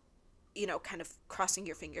 and, you know, kind of crossing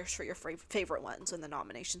your fingers for your favorite ones when the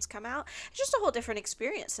nominations come out. It's just a whole different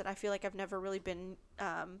experience that I feel like I've never really been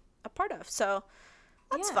a part of. So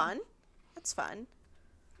that's fun. That's fun.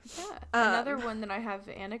 Yeah. Another one that I have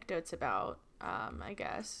anecdotes about, I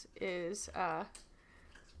guess, is a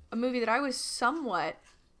movie that I was somewhat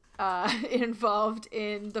involved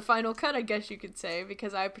in the final cut, I guess you could say,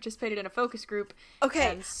 because I participated in a focus group.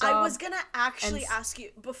 Okay, I was gonna actually ask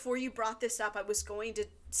you, before you brought this up, I was going to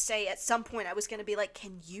say at some point, I was gonna be like,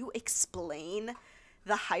 can you explain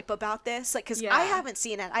the hype about this? Like, because I haven't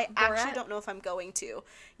seen it. I actually don't know if I'm going to.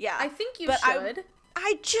 Yeah. I think you should.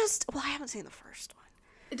 I haven't seen the first one.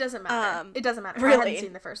 It doesn't matter. It doesn't matter. Really? I haven't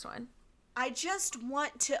seen the first one. I just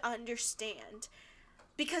want to understand,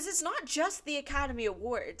 because it's not just the Academy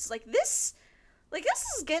Awards. This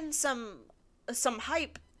is getting some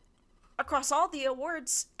hype across all the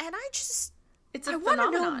awards, and I want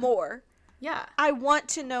to know more. Yeah. I want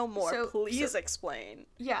to know more. So, please explain.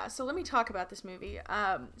 Yeah, so let me talk about this movie.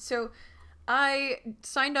 So I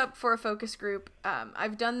signed up for a focus group.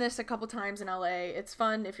 I've done this a couple times in LA. It's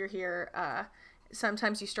fun if you're here.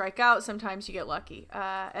 Sometimes you strike out, sometimes you get lucky.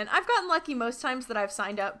 And I've gotten lucky most times that I've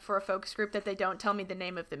signed up for a focus group that they don't tell me the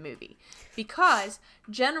name of the movie. Because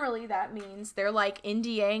generally that means they're like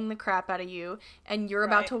NDAing the crap out of you and you're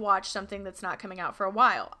about to watch something that's not coming out for a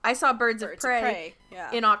while. I saw Birds of Prey.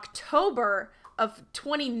 In October of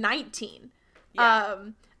 2019. Yeah.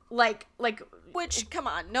 Which, come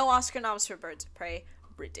on, no Oscar noms for Birds of Prey.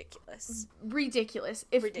 Ridiculous. Ridiculous.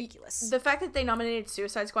 The fact that they nominated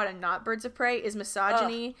Suicide Squad and not Birds of Prey is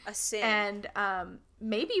misogyny. A sin. And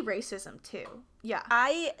maybe racism too. Yeah.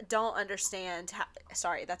 I don't understand how,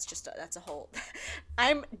 sorry, that's a whole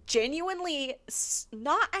I'm genuinely I'm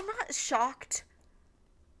not shocked,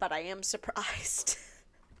 but I am surprised.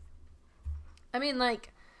 I mean,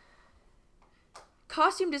 like,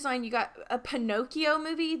 costume design, you got a Pinocchio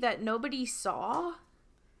movie that nobody saw.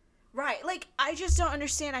 Right, like, I just don't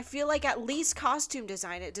understand. I feel like at least costume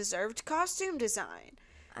design, it deserved costume design.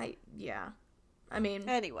 I mean...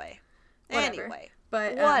 Anyway.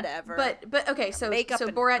 But, whatever. But okay, so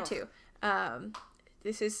Borat 2.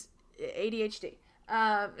 This is ADHD.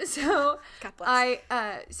 So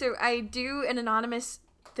I do an anonymous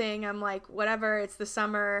thing. I'm like, whatever, it's the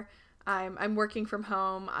summer. I'm working from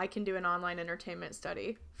home. I can do an online entertainment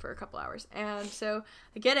study for a couple hours. And so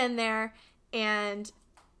I get in there, and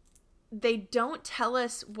they don't tell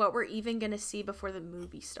us what we're even going to see before the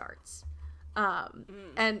movie starts.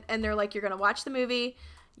 And they're like, you're going to watch the movie,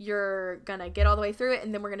 you're going to get all the way through it,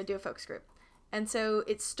 and then we're going to do a focus group. And so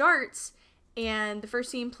it starts, and the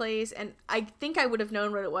first scene plays, and I think I would have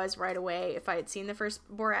known what it was right away if I had seen the first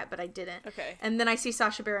Borat, but I didn't. Okay. And then I see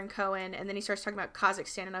Sacha Baron Cohen, and then he starts talking about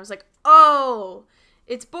Kazakhstan, and I was like, oh,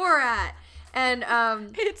 it's Borat. And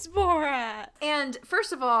it's Borat. And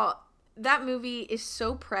first of all, that movie is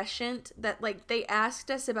so prescient that, like, they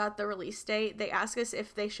asked us about the release date. They asked us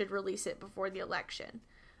if they should release it before the election.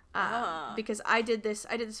 Because I did this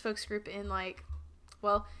focus group in, like,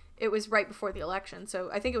 well, it was right before the election. So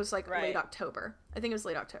I think it was, like, late October.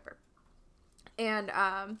 And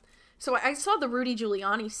so I saw the Rudy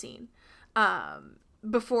Giuliani scene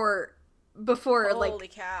before Holy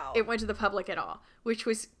cow. it went to the public at all, which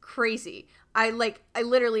was crazy. I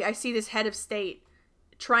literally see this head of state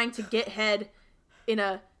trying to get head in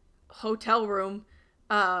a hotel room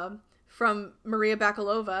from Maria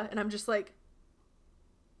Bakalova, and I'm just like,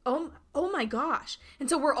 oh my gosh. And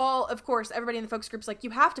so we're all, of course, everybody in the focus group's like,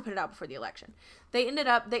 you have to put it out before the election. They ended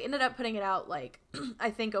up putting it out, like,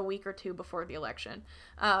 I think a week or two before the election.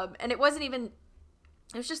 And it wasn't even,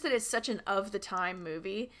 it was just that it's such an of the time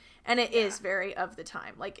movie, and it is very of the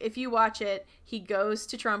time. Like, if you watch it, he goes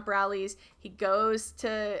to Trump rallies, he goes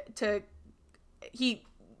he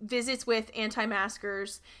visits with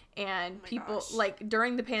anti-maskers and people like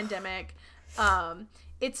during the pandemic.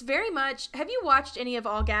 It's very much, have you watched any of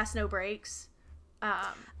All Gas No Brakes?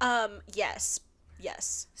 Yes.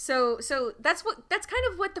 So that's kind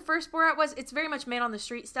of what the first Borat was. It's very much man on the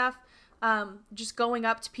street stuff. Just going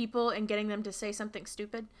up to people and getting them to say something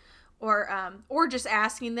stupid, or just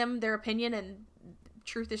asking them their opinion, and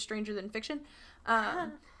truth is stranger than fiction.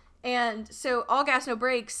 And so All Gas No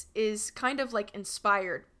Brakes is kind of like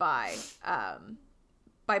inspired by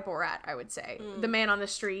Borat, I would say. The man on the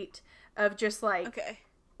street of just like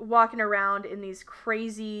walking around in these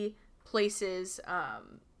crazy places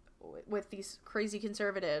with these crazy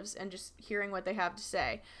conservatives and just hearing what they have to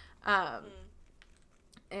say.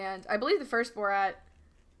 And I believe the first Borat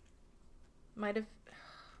might have,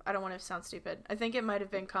 I don't want to sound stupid, I think it might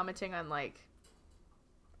have been commenting on, like,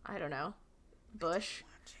 I don't know, Bush.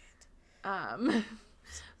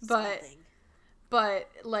 But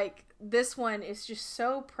like, this one is just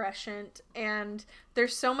so prescient, and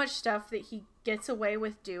there's so much stuff that he gets away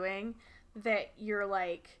with doing that you're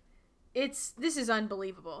like, this is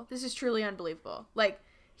unbelievable. This is truly unbelievable. Like,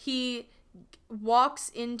 he walks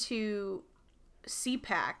into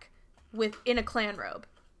CPAC in a Klan robe,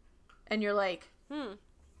 and you're like,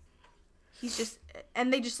 he's just,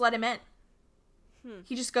 and they just let him in.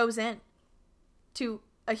 He just goes in to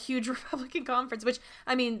a huge Republican conference, which,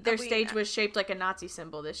 I mean, their stage was shaped like a Nazi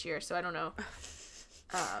symbol this year, so I don't know.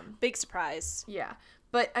 Big surprise. Yeah.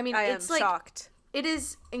 But, I mean, it's like, shocked. It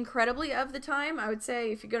is incredibly of the time. I would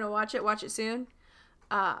say if you're going to watch it soon.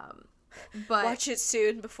 But watch it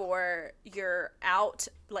soon before you're out,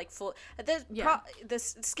 like, full. The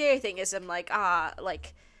scary thing is I'm like,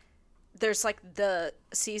 there's, like, the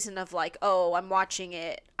season of, like, oh, I'm watching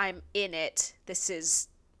it, I'm in it, this is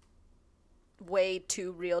way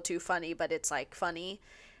too real, too funny, but it's, like, funny.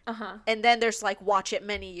 And then there's, like, watch it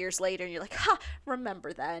many years later, and you're like,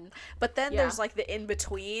 remember then. But then there's, like, the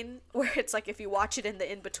in-between, where it's, like, if you watch it in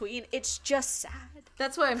the in-between, it's just sad.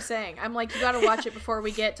 That's what I'm saying. I'm like, you gotta watch it before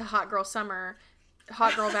we get to Hot Girl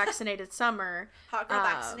Vaccinated Summer. Hot Girl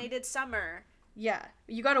Vaccinated Summer. Yeah.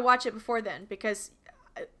 You gotta watch it before then, because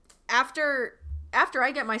after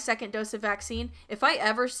I get my second dose of vaccine, if I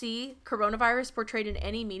ever see coronavirus portrayed in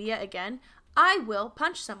any media again, I will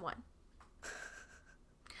punch someone.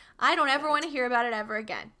 I don't ever want to hear about it ever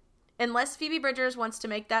again. Unless Phoebe Bridgers wants to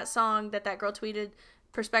make that song that girl tweeted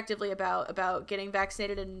prospectively about getting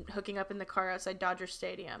vaccinated and hooking up in the car outside Dodger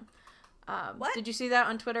Stadium. What? Did you see that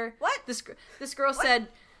on Twitter? What? This girl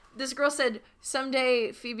said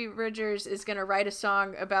someday Phoebe Bridgers is going to write a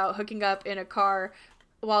song about hooking up in a car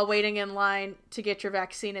while waiting in line to get your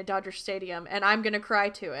vaccine at Dodger Stadium, and I'm going to cry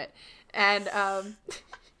to it. And that's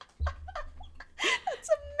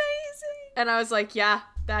amazing. And I was like, yeah,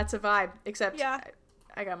 that's a vibe. Except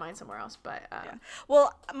I got mine somewhere else. But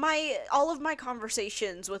well, all of my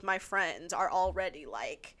conversations with my friends are already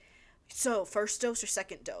like, so first dose or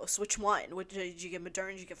second dose? Which one? Did you get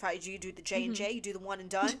Moderna? Did you get Pfizer? Did you do the J&J? You do the one and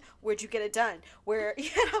done? Where'd you get it done?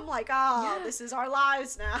 I'm like, this is our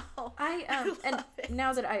lives now. And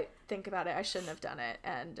now that I think about it, I shouldn't have done it.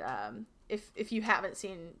 And if you haven't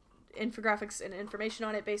seen infographics and information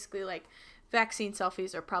on it, basically, like, vaccine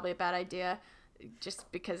selfies are probably a bad idea,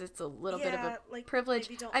 just because it's a little bit of a privilege.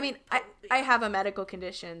 I mean, I have a medical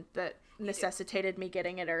condition that necessitated me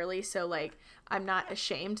getting it early, so, like, I'm not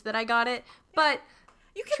ashamed that I got it, but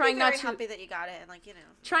you can be very happy that you got it, and, like,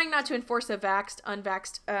 trying not to enforce a vaxxed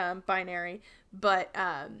unvaxxed binary, but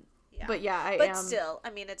still,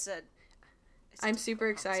 I mean, I'm super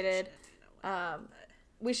excited.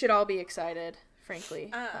 We should all be excited,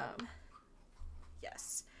 frankly.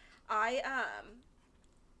 Yes. I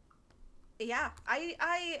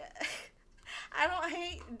don't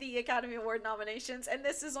hate the Academy Award nominations, and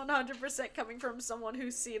this is 100% coming from someone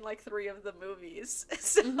who's seen, like, 3 of the movies.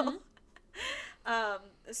 So,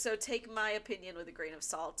 so take my opinion with a grain of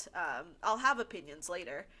salt. I'll have opinions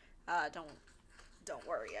later. Don't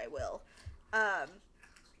worry, I will. I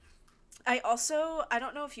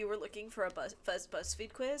don't know if you were looking for a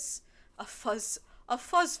BuzzFeed quiz, a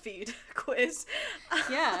FuzzFeed quiz.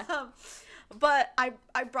 Yeah. But I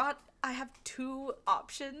have 2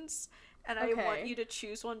 options, and I want you to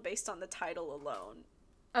choose one based on the title alone.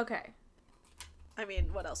 Okay. I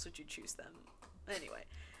mean, what else would you choose them? Anyway.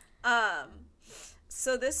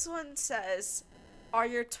 So this one says, are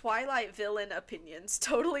your Twilight villain opinions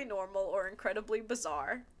totally normal or incredibly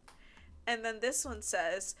bizarre? And then this one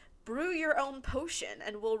says, brew your own potion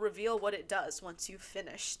and we'll reveal what it does once you've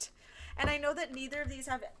finished. And I know that neither of these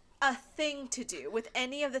have a thing to do with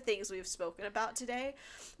any of the things we've spoken about today,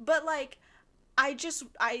 but, like, these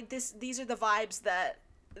are the vibes that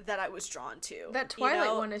I was drawn to. That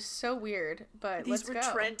Twilight one is so weird, but these were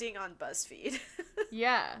trending on BuzzFeed.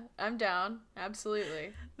 Yeah, I'm down.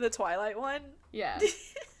 Absolutely. The Twilight one? Yeah.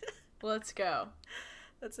 Let's go.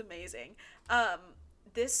 That's amazing.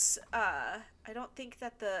 This I don't think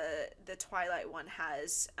that the Twilight one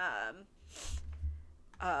has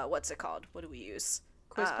what's it called? What do we use?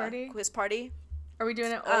 Quiz party? Quiz party. Are we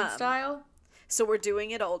doing it old style? So we're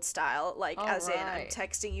doing it old style, like, all as right. in I'm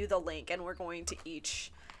texting you the link and we're going to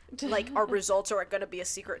each, like, our results are going to be a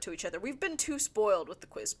secret to each other. We've been too spoiled with the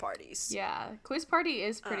quiz parties. Yeah, quiz party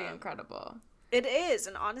is pretty incredible. It is,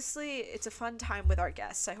 and honestly, it's a fun time with our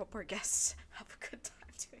guests. I hope our guests have a good time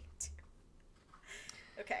doing it too.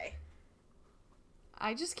 Okay.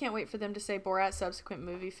 I just can't wait for them to say Borat's subsequent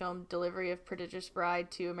movie film delivery of Prodigious Bride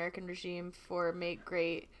to American regime for make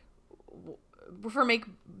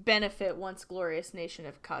benefit once glorious nation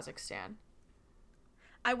of Kazakhstan.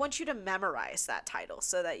 I want you to memorize that title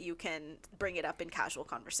so that you can bring it up in casual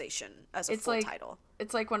conversation as a full title.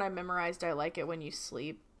 It's like when I memorized I Like It When You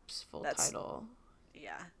Sleep's full title.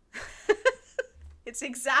 Yeah. It's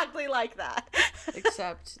exactly like that.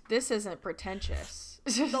 Except this isn't pretentious.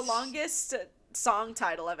 The longest song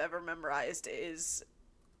title I've ever memorized is...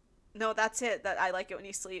 No, that's it. That I Like It When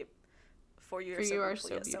You Sleep. For You Are So Beautiful,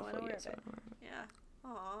 Yet So Unaware. Yeah.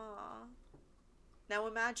 Aww. Now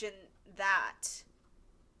imagine that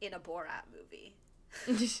in a Borat movie.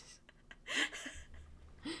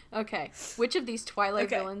 Okay. Which of these Twilight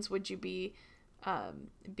villains would you be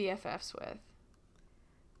BFFs with?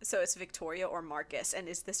 So it's Victoria or Marcus, and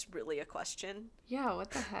is this really a question? Yeah, what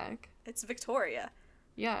the heck? It's Victoria.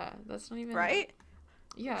 Yeah, that's not even... Right?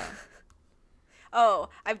 Yeah. Oh,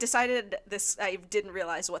 I've decided this... I didn't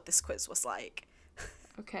realize what this quiz was like.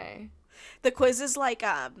 Okay. The quiz is like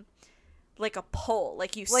a poll,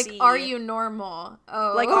 like you like, see... are you normal?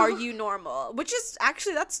 Oh. Like, are you normal? Which is,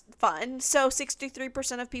 actually, that's fun. So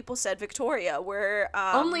 63% of people said Victoria, where...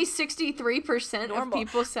 Only 63% of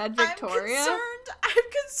people said Victoria? I'm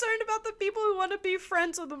concerned about the people who want to be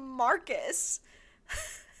friends with Marcus.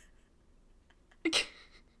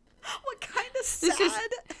 What kind of sad?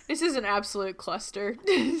 This is an absolute cluster.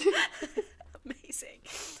 Amazing.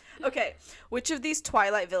 Okay, which of these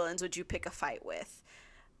Twilight villains would you pick a fight with?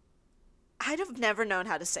 I'd have never known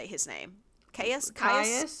how to say his name. Caius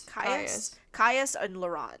and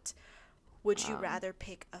Laurent. Would you rather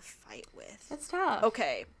pick a fight with? That's tough.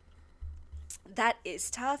 Okay. That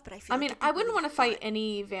is tough, but I feel like I wouldn't want to fight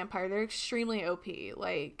any vampire. They're extremely OP.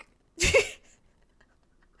 Like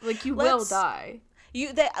you will die.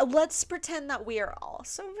 Let's pretend that we are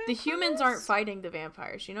also vampires. The humans aren't fighting the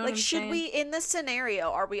vampires. You know what I'm saying? Should we, in this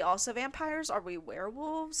scenario, are we also vampires? Are we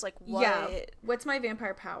werewolves? Like, what? Yeah. What's my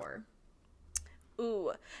vampire power?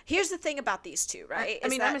 Ooh. Here's the thing about these two, right?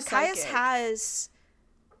 I'm a psychic.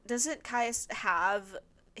 Doesn't Caius have...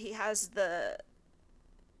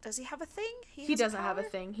 Does he have a thing? He doesn't have a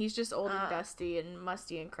thing. He's just old and dusty and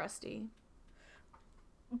musty and crusty.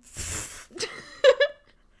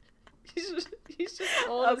 He's just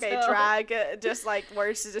old okay, as hell. drag just like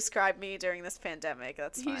words to describe me during this pandemic.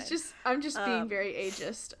 That's fine. I'm just being very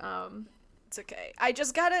ageist. It's okay. I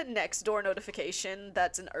just got a Nextdoor notification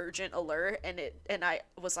that's an urgent alert, and I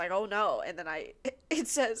was like, oh no, and then it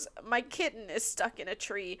says my kitten is stuck in a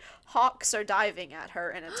tree. Hawks are diving at her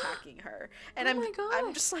and attacking her, and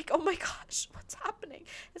I'm just like, oh my gosh, what's happening?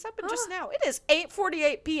 It's happened just now. It is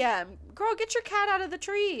 8:48 p.m. Girl, get your cat out of the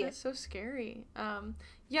tree. That's so scary.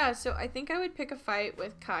 Yeah, so I think I would pick a fight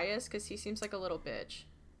with Caius because he seems like a little bitch.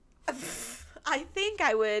 I think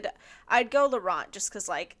I'd go Laurent just because,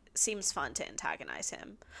 like, seems fun to antagonize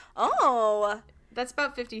him. Oh! That's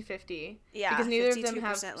about 50-50. Yeah, because neither of them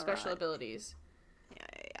have Laurent. special abilities.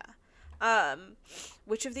 Yeah.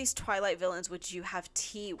 Which of these Twilight villains would you have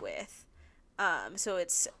tea with? So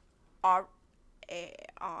it's oh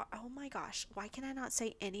my gosh, why can I not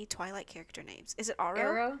say any Twilight character names? Is it Aro?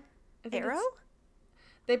 Arrow? Arrow?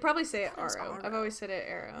 They probably say it Aro. I've always said it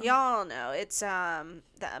Arrow. Y'all know. It's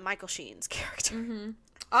Michael Sheen's character. Mm-hmm.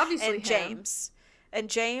 Obviously and him. James. And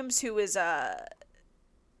James, who is Cam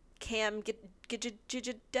Gidget.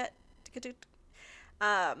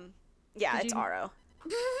 Yeah, it's Aro.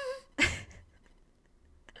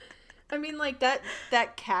 I mean, like, that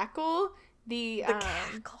cackle, the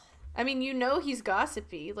cackle. I mean, he's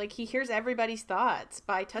gossipy. Like, he hears everybody's thoughts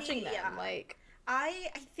by touching them. Like,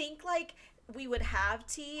 I think, like, we would have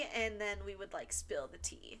tea and then we would, like, spill the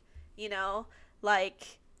tea, you know?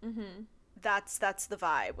 Like, that's the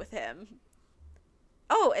vibe with him.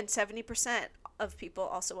 Oh, and 70% of people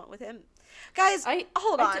also went with him. Guys,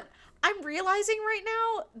 hold on. I'm realizing right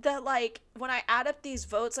now that, like, when I add up these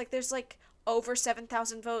votes, like, there's, like, over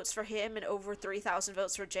 7,000 votes for him and over 3,000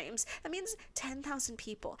 votes for James. That means 10,000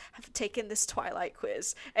 people have taken this Twilight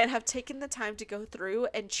quiz and have taken the time to go through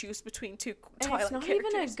and choose between two Twilight characters. It's not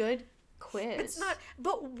even a good quiz. It's not,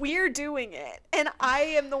 but we're doing it. And I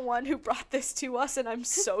am the one who brought this to us, and I'm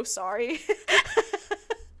so sorry.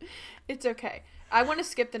 It's okay. I want to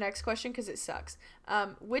skip the next question because it sucks.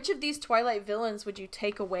 Which of these Twilight villains would you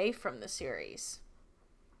take away from the series?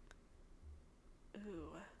 Ooh.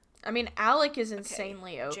 I mean, Alec is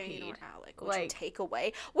insanely OP. Jane or Alec? Would you take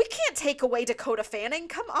away? We can't take away Dakota Fanning.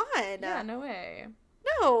 Come on. Yeah, no way.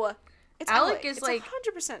 No. It's Alec is it's like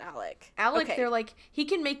 100% Alec. Alec, okay. They're like, he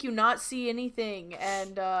can make you not see anything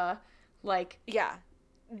and like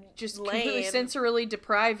just completely sensorily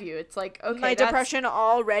deprive you. It's like, okay, my depression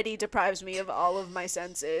already deprives me of all of my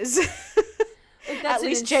senses. Like, that's at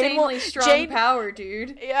least insanely Jane strong power,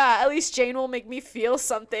 dude. Yeah, at least Jane will make me feel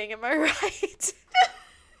something. Am I right?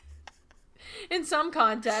 In some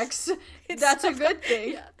contexts, that's a good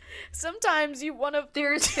thing. Sometimes you want to.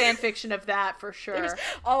 There's fan fiction of that for sure.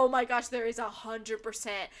 Oh my gosh, there is 100%.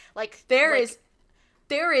 Like there is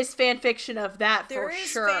fan fiction of that for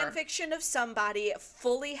sure. There is fan fiction of somebody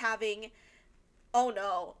fully having. Oh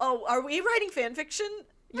no! Oh, are we writing fan fiction?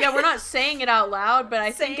 Yeah, we're not saying it out loud, but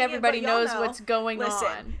I think everybody knows what's going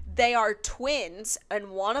on. They are twins,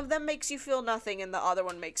 and one of them makes you feel nothing, and the other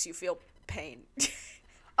one makes you feel pain.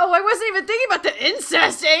 Oh, I wasn't even thinking about the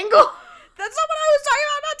incest angle. That's not what I was talking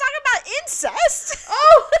about. I'm not talking about incest.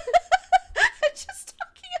 Oh! I'm just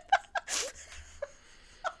talking about...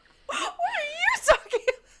 What are you talking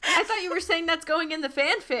about? I thought you were saying that's going in the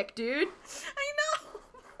fanfic, dude. I know.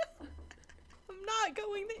 I'm not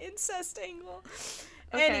going the incest angle.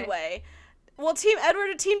 Okay. Anyway. Well, Team Edward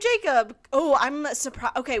and Team Jacob. Oh, I'm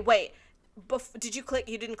surprised. Okay, wait. Did you click?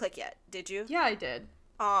 You didn't click yet, did you? Yeah, I did.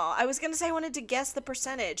 Oh, I was going to say I wanted to guess the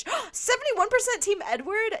percentage. 71% Team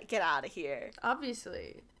Edward? Get out of here.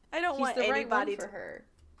 Obviously. I don't want anybody right one for her.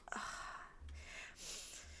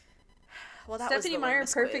 Well, that Stephanie was Meyer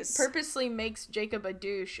quiz. purposely makes Jacob a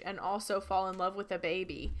douche and also fall in love with a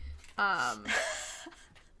baby.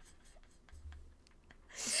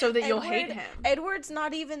 So that you'll hate him. Edward's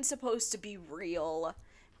not even supposed to be real.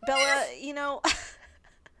 Bella,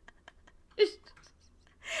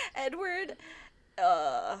 Edward...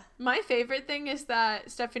 My favorite thing is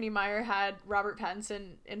that Stephanie Meyer had Robert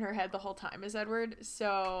Pattinson in her head the whole time as Edward.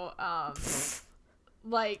 So,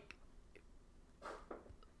 like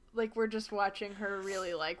we're just watching her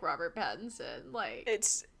really like Robert Pattinson. Like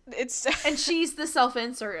it's and she's the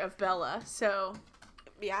self-insert of Bella. So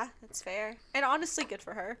yeah, that's fair. And honestly, good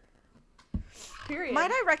for her. Period.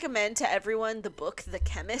 Might I recommend to everyone the book The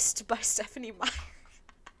Chemist by Stephanie Meyer?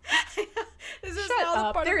 Shut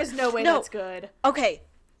up. There is no way that's good. Okay.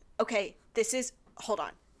 This is... Hold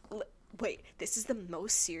on. Wait. This is the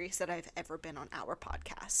most serious that I've ever been on our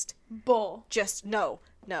podcast. Bull. Just... No.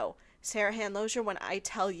 Sarah Hanloser, when I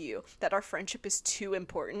tell you that our friendship is too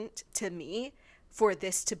important to me for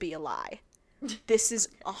this to be a lie. This is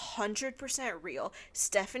 100% real.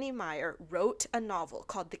 Stephanie Meyer wrote a novel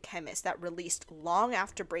called The Chemist that released long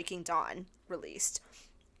after Breaking Dawn released.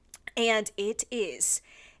 And it is...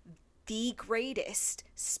 the greatest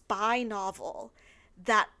spy novel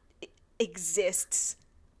that exists,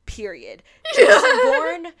 period. Jason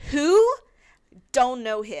Bourne, who? Don't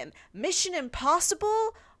know him. Mission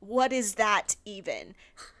Impossible? What is that even?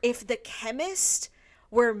 If The Chemist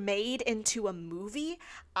were made into a movie,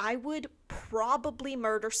 I would probably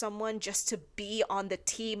murder someone just to be on the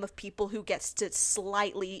team of people who gets to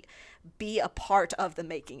slightly be a part of the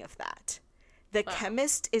making of that. The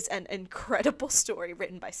Chemist is an incredible story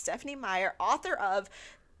written by Stephanie Meyer, author of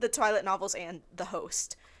the Twilight novels and The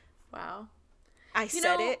Host. Wow. I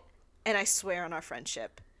said it, and I swear on our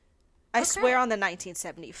friendship. I swear on the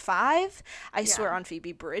 1975. I swear on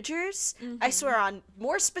Phoebe Bridgers. Mm-hmm. I swear on,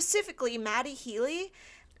 more specifically, Maddie Healy.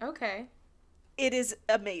 Okay. It is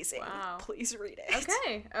amazing. Wow. Please read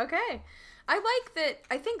it. Okay. I like that.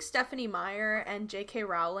 I think Stephanie Meyer and J.K.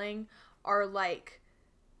 Rowling are like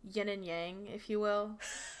yin and yang, if you will.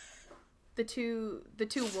 The two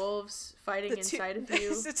wolves fighting inside of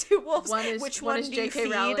you. The two wolves. Which one is J.K.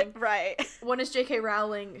 Rowling? Right. One is J.K.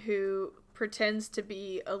 Rowling, who pretends to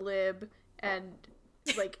be a lib and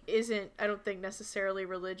like isn't, I don't think, necessarily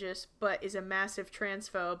religious, but is a massive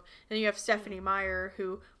transphobe. And you have Stephanie Meyer,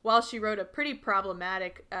 who, while she wrote a pretty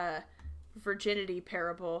problematic virginity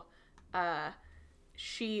parable,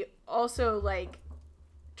 she also like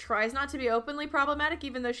tries not to be openly problematic,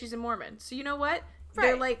 even though she's a Mormon. So you know what? Right.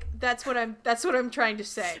 They're like, that's what I'm trying to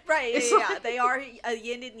say. Right. Yeah. They are a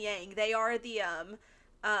yin and yang. They are the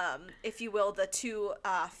if you will, the two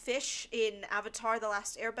fish in Avatar: The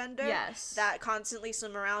Last Airbender. Yes. That constantly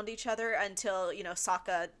swim around each other until,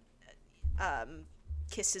 Sokka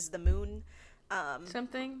kisses the moon.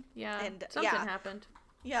 Something. Yeah. And something happened.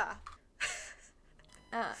 Yeah.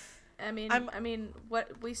 I mean,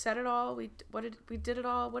 what we said it all. We did it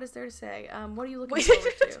all. What is there to say? What are you looking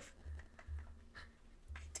forward to?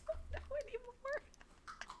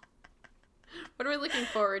 What are we looking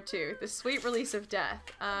forward to? The sweet release of death.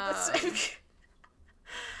 I'm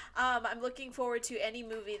looking forward to any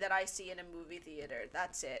movie that I see in a movie theater.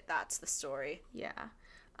 That's it. That's the story. Yeah.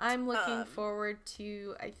 I'm looking forward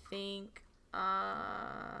to, I think...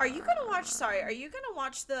 Are you gonna watch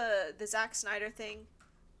the Zack Snyder thing?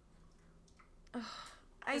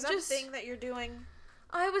 Is that a thing that you're doing?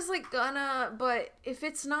 I was gonna, but if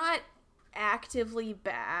it's not actively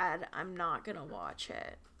bad, I'm not gonna watch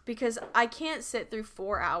it. Because I can't sit through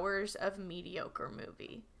 4 hours of mediocre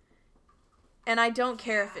movie. And I don't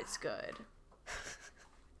care if it's good.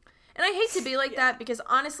 And And I hate to be like that because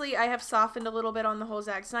honestly, I have softened a little bit on the whole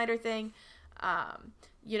Zack Snyder thing.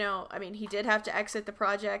 You know, I mean, he did have to exit the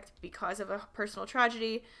project because of a personal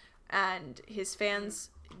tragedy, and his fans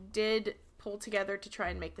did pull together to try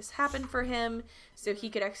and make this happen for him so he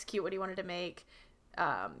could execute what he wanted to make.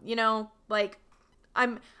 You know, like,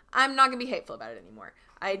 I'm not gonna be hateful about it anymore.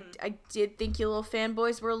 I did think you little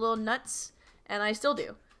fanboys were a little nuts, and I still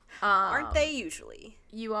do. Aren't they usually?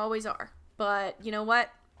 You always are. But you know what?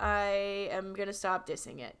 I am gonna stop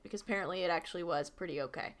dissing it because apparently it actually was pretty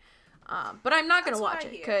okay. But I'm not gonna watch it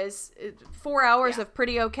because 4 hours of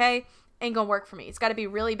pretty okay ain't gonna work for me. It's got to be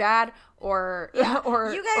really bad or you guys, or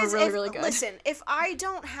really, really good. Listen, if I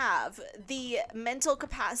don't have the mental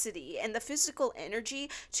capacity and the physical energy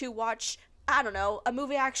to watch, I don't know, a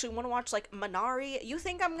movie I actually want to watch like Minari, you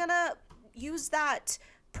think I'm gonna use that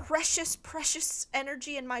precious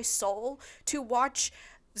energy in my soul to watch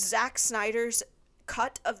Zack Snyder's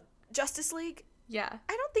cut of Justice League? Yeah.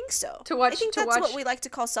 I don't think so. I think that's what we like to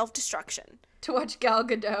call self-destruction. To watch Gal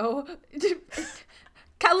Gadot.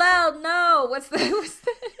 Kal-El, no! What's the...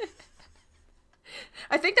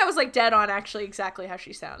 I think that was like dead on actually exactly how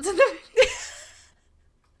she sounds.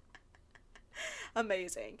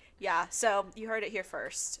 Amazing. Yeah, so you heard it here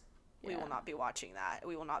first. We will not be watching that.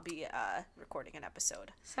 We will not be recording an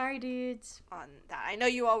episode. Sorry, dudes. On that. I know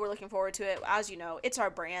you all were looking forward to it. As you know, it's our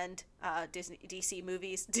brand, DC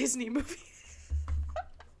movies.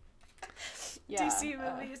 Yeah, DC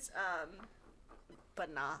movies.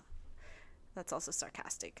 But nah. That's also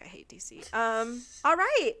sarcastic. I hate DC. All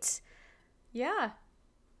right. Yeah.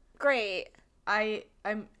 Great. I'm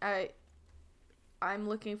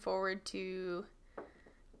looking forward to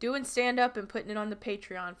doing stand-up and putting it on the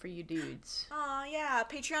Patreon for you dudes. Oh, yeah.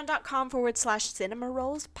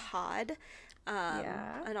 Patreon.com/CinemaRollsPod.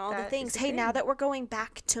 And all the things. Hey, now that we're going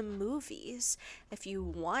back to movies, if you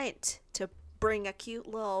want to bring a cute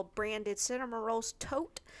little branded Cinema Rolls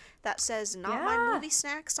tote that says Not My Movie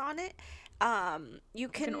Snacks on it, you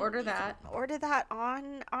can order that. Order that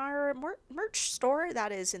on our merch store.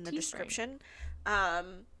 That is in the description.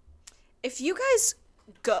 If you guys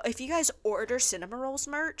order Cinema Rolls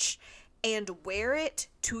merch and wear it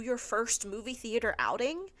to your first movie theater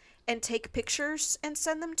outing and take pictures and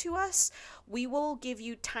send them to us, we will give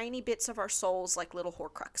you tiny bits of our souls like little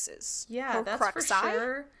Horcruxes. Yeah, that's for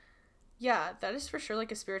sure. Yeah, that is for sure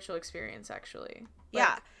like a spiritual experience, actually. Like,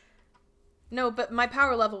 yeah. No, but my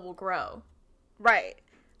power level will grow. Right.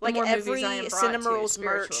 Like every Cinema Rolls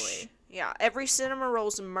merch. Yeah, every Cinema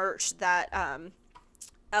Rolls merch that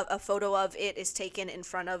a photo of it is taken in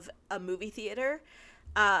front of a movie theater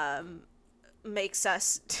makes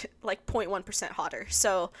us like 0.1% hotter.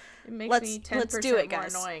 So it makes me 10% let's do it, more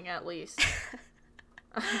guys. Annoying at least.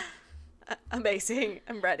 Amazing.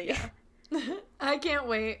 I'm ready. Yeah. I can't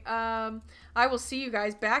wait. I will see you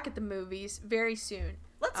guys back at the movies very soon.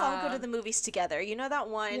 Let's all go to the movies together. You know that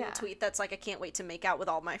one tweet that's like, I can't wait to make out with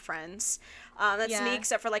all my friends? That's me,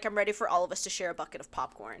 except for like, I'm ready for all of us to share a bucket of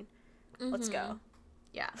popcorn. Mm-hmm. Let's go.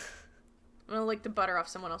 Yeah. I'm gonna lick the butter off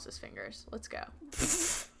someone else's fingers. Let's go.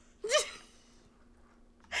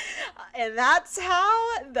 And that's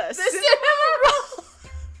how the Cinema Rolls.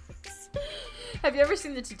 Have you ever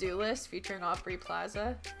seen the To-Do List featuring Aubrey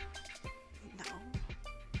Plaza?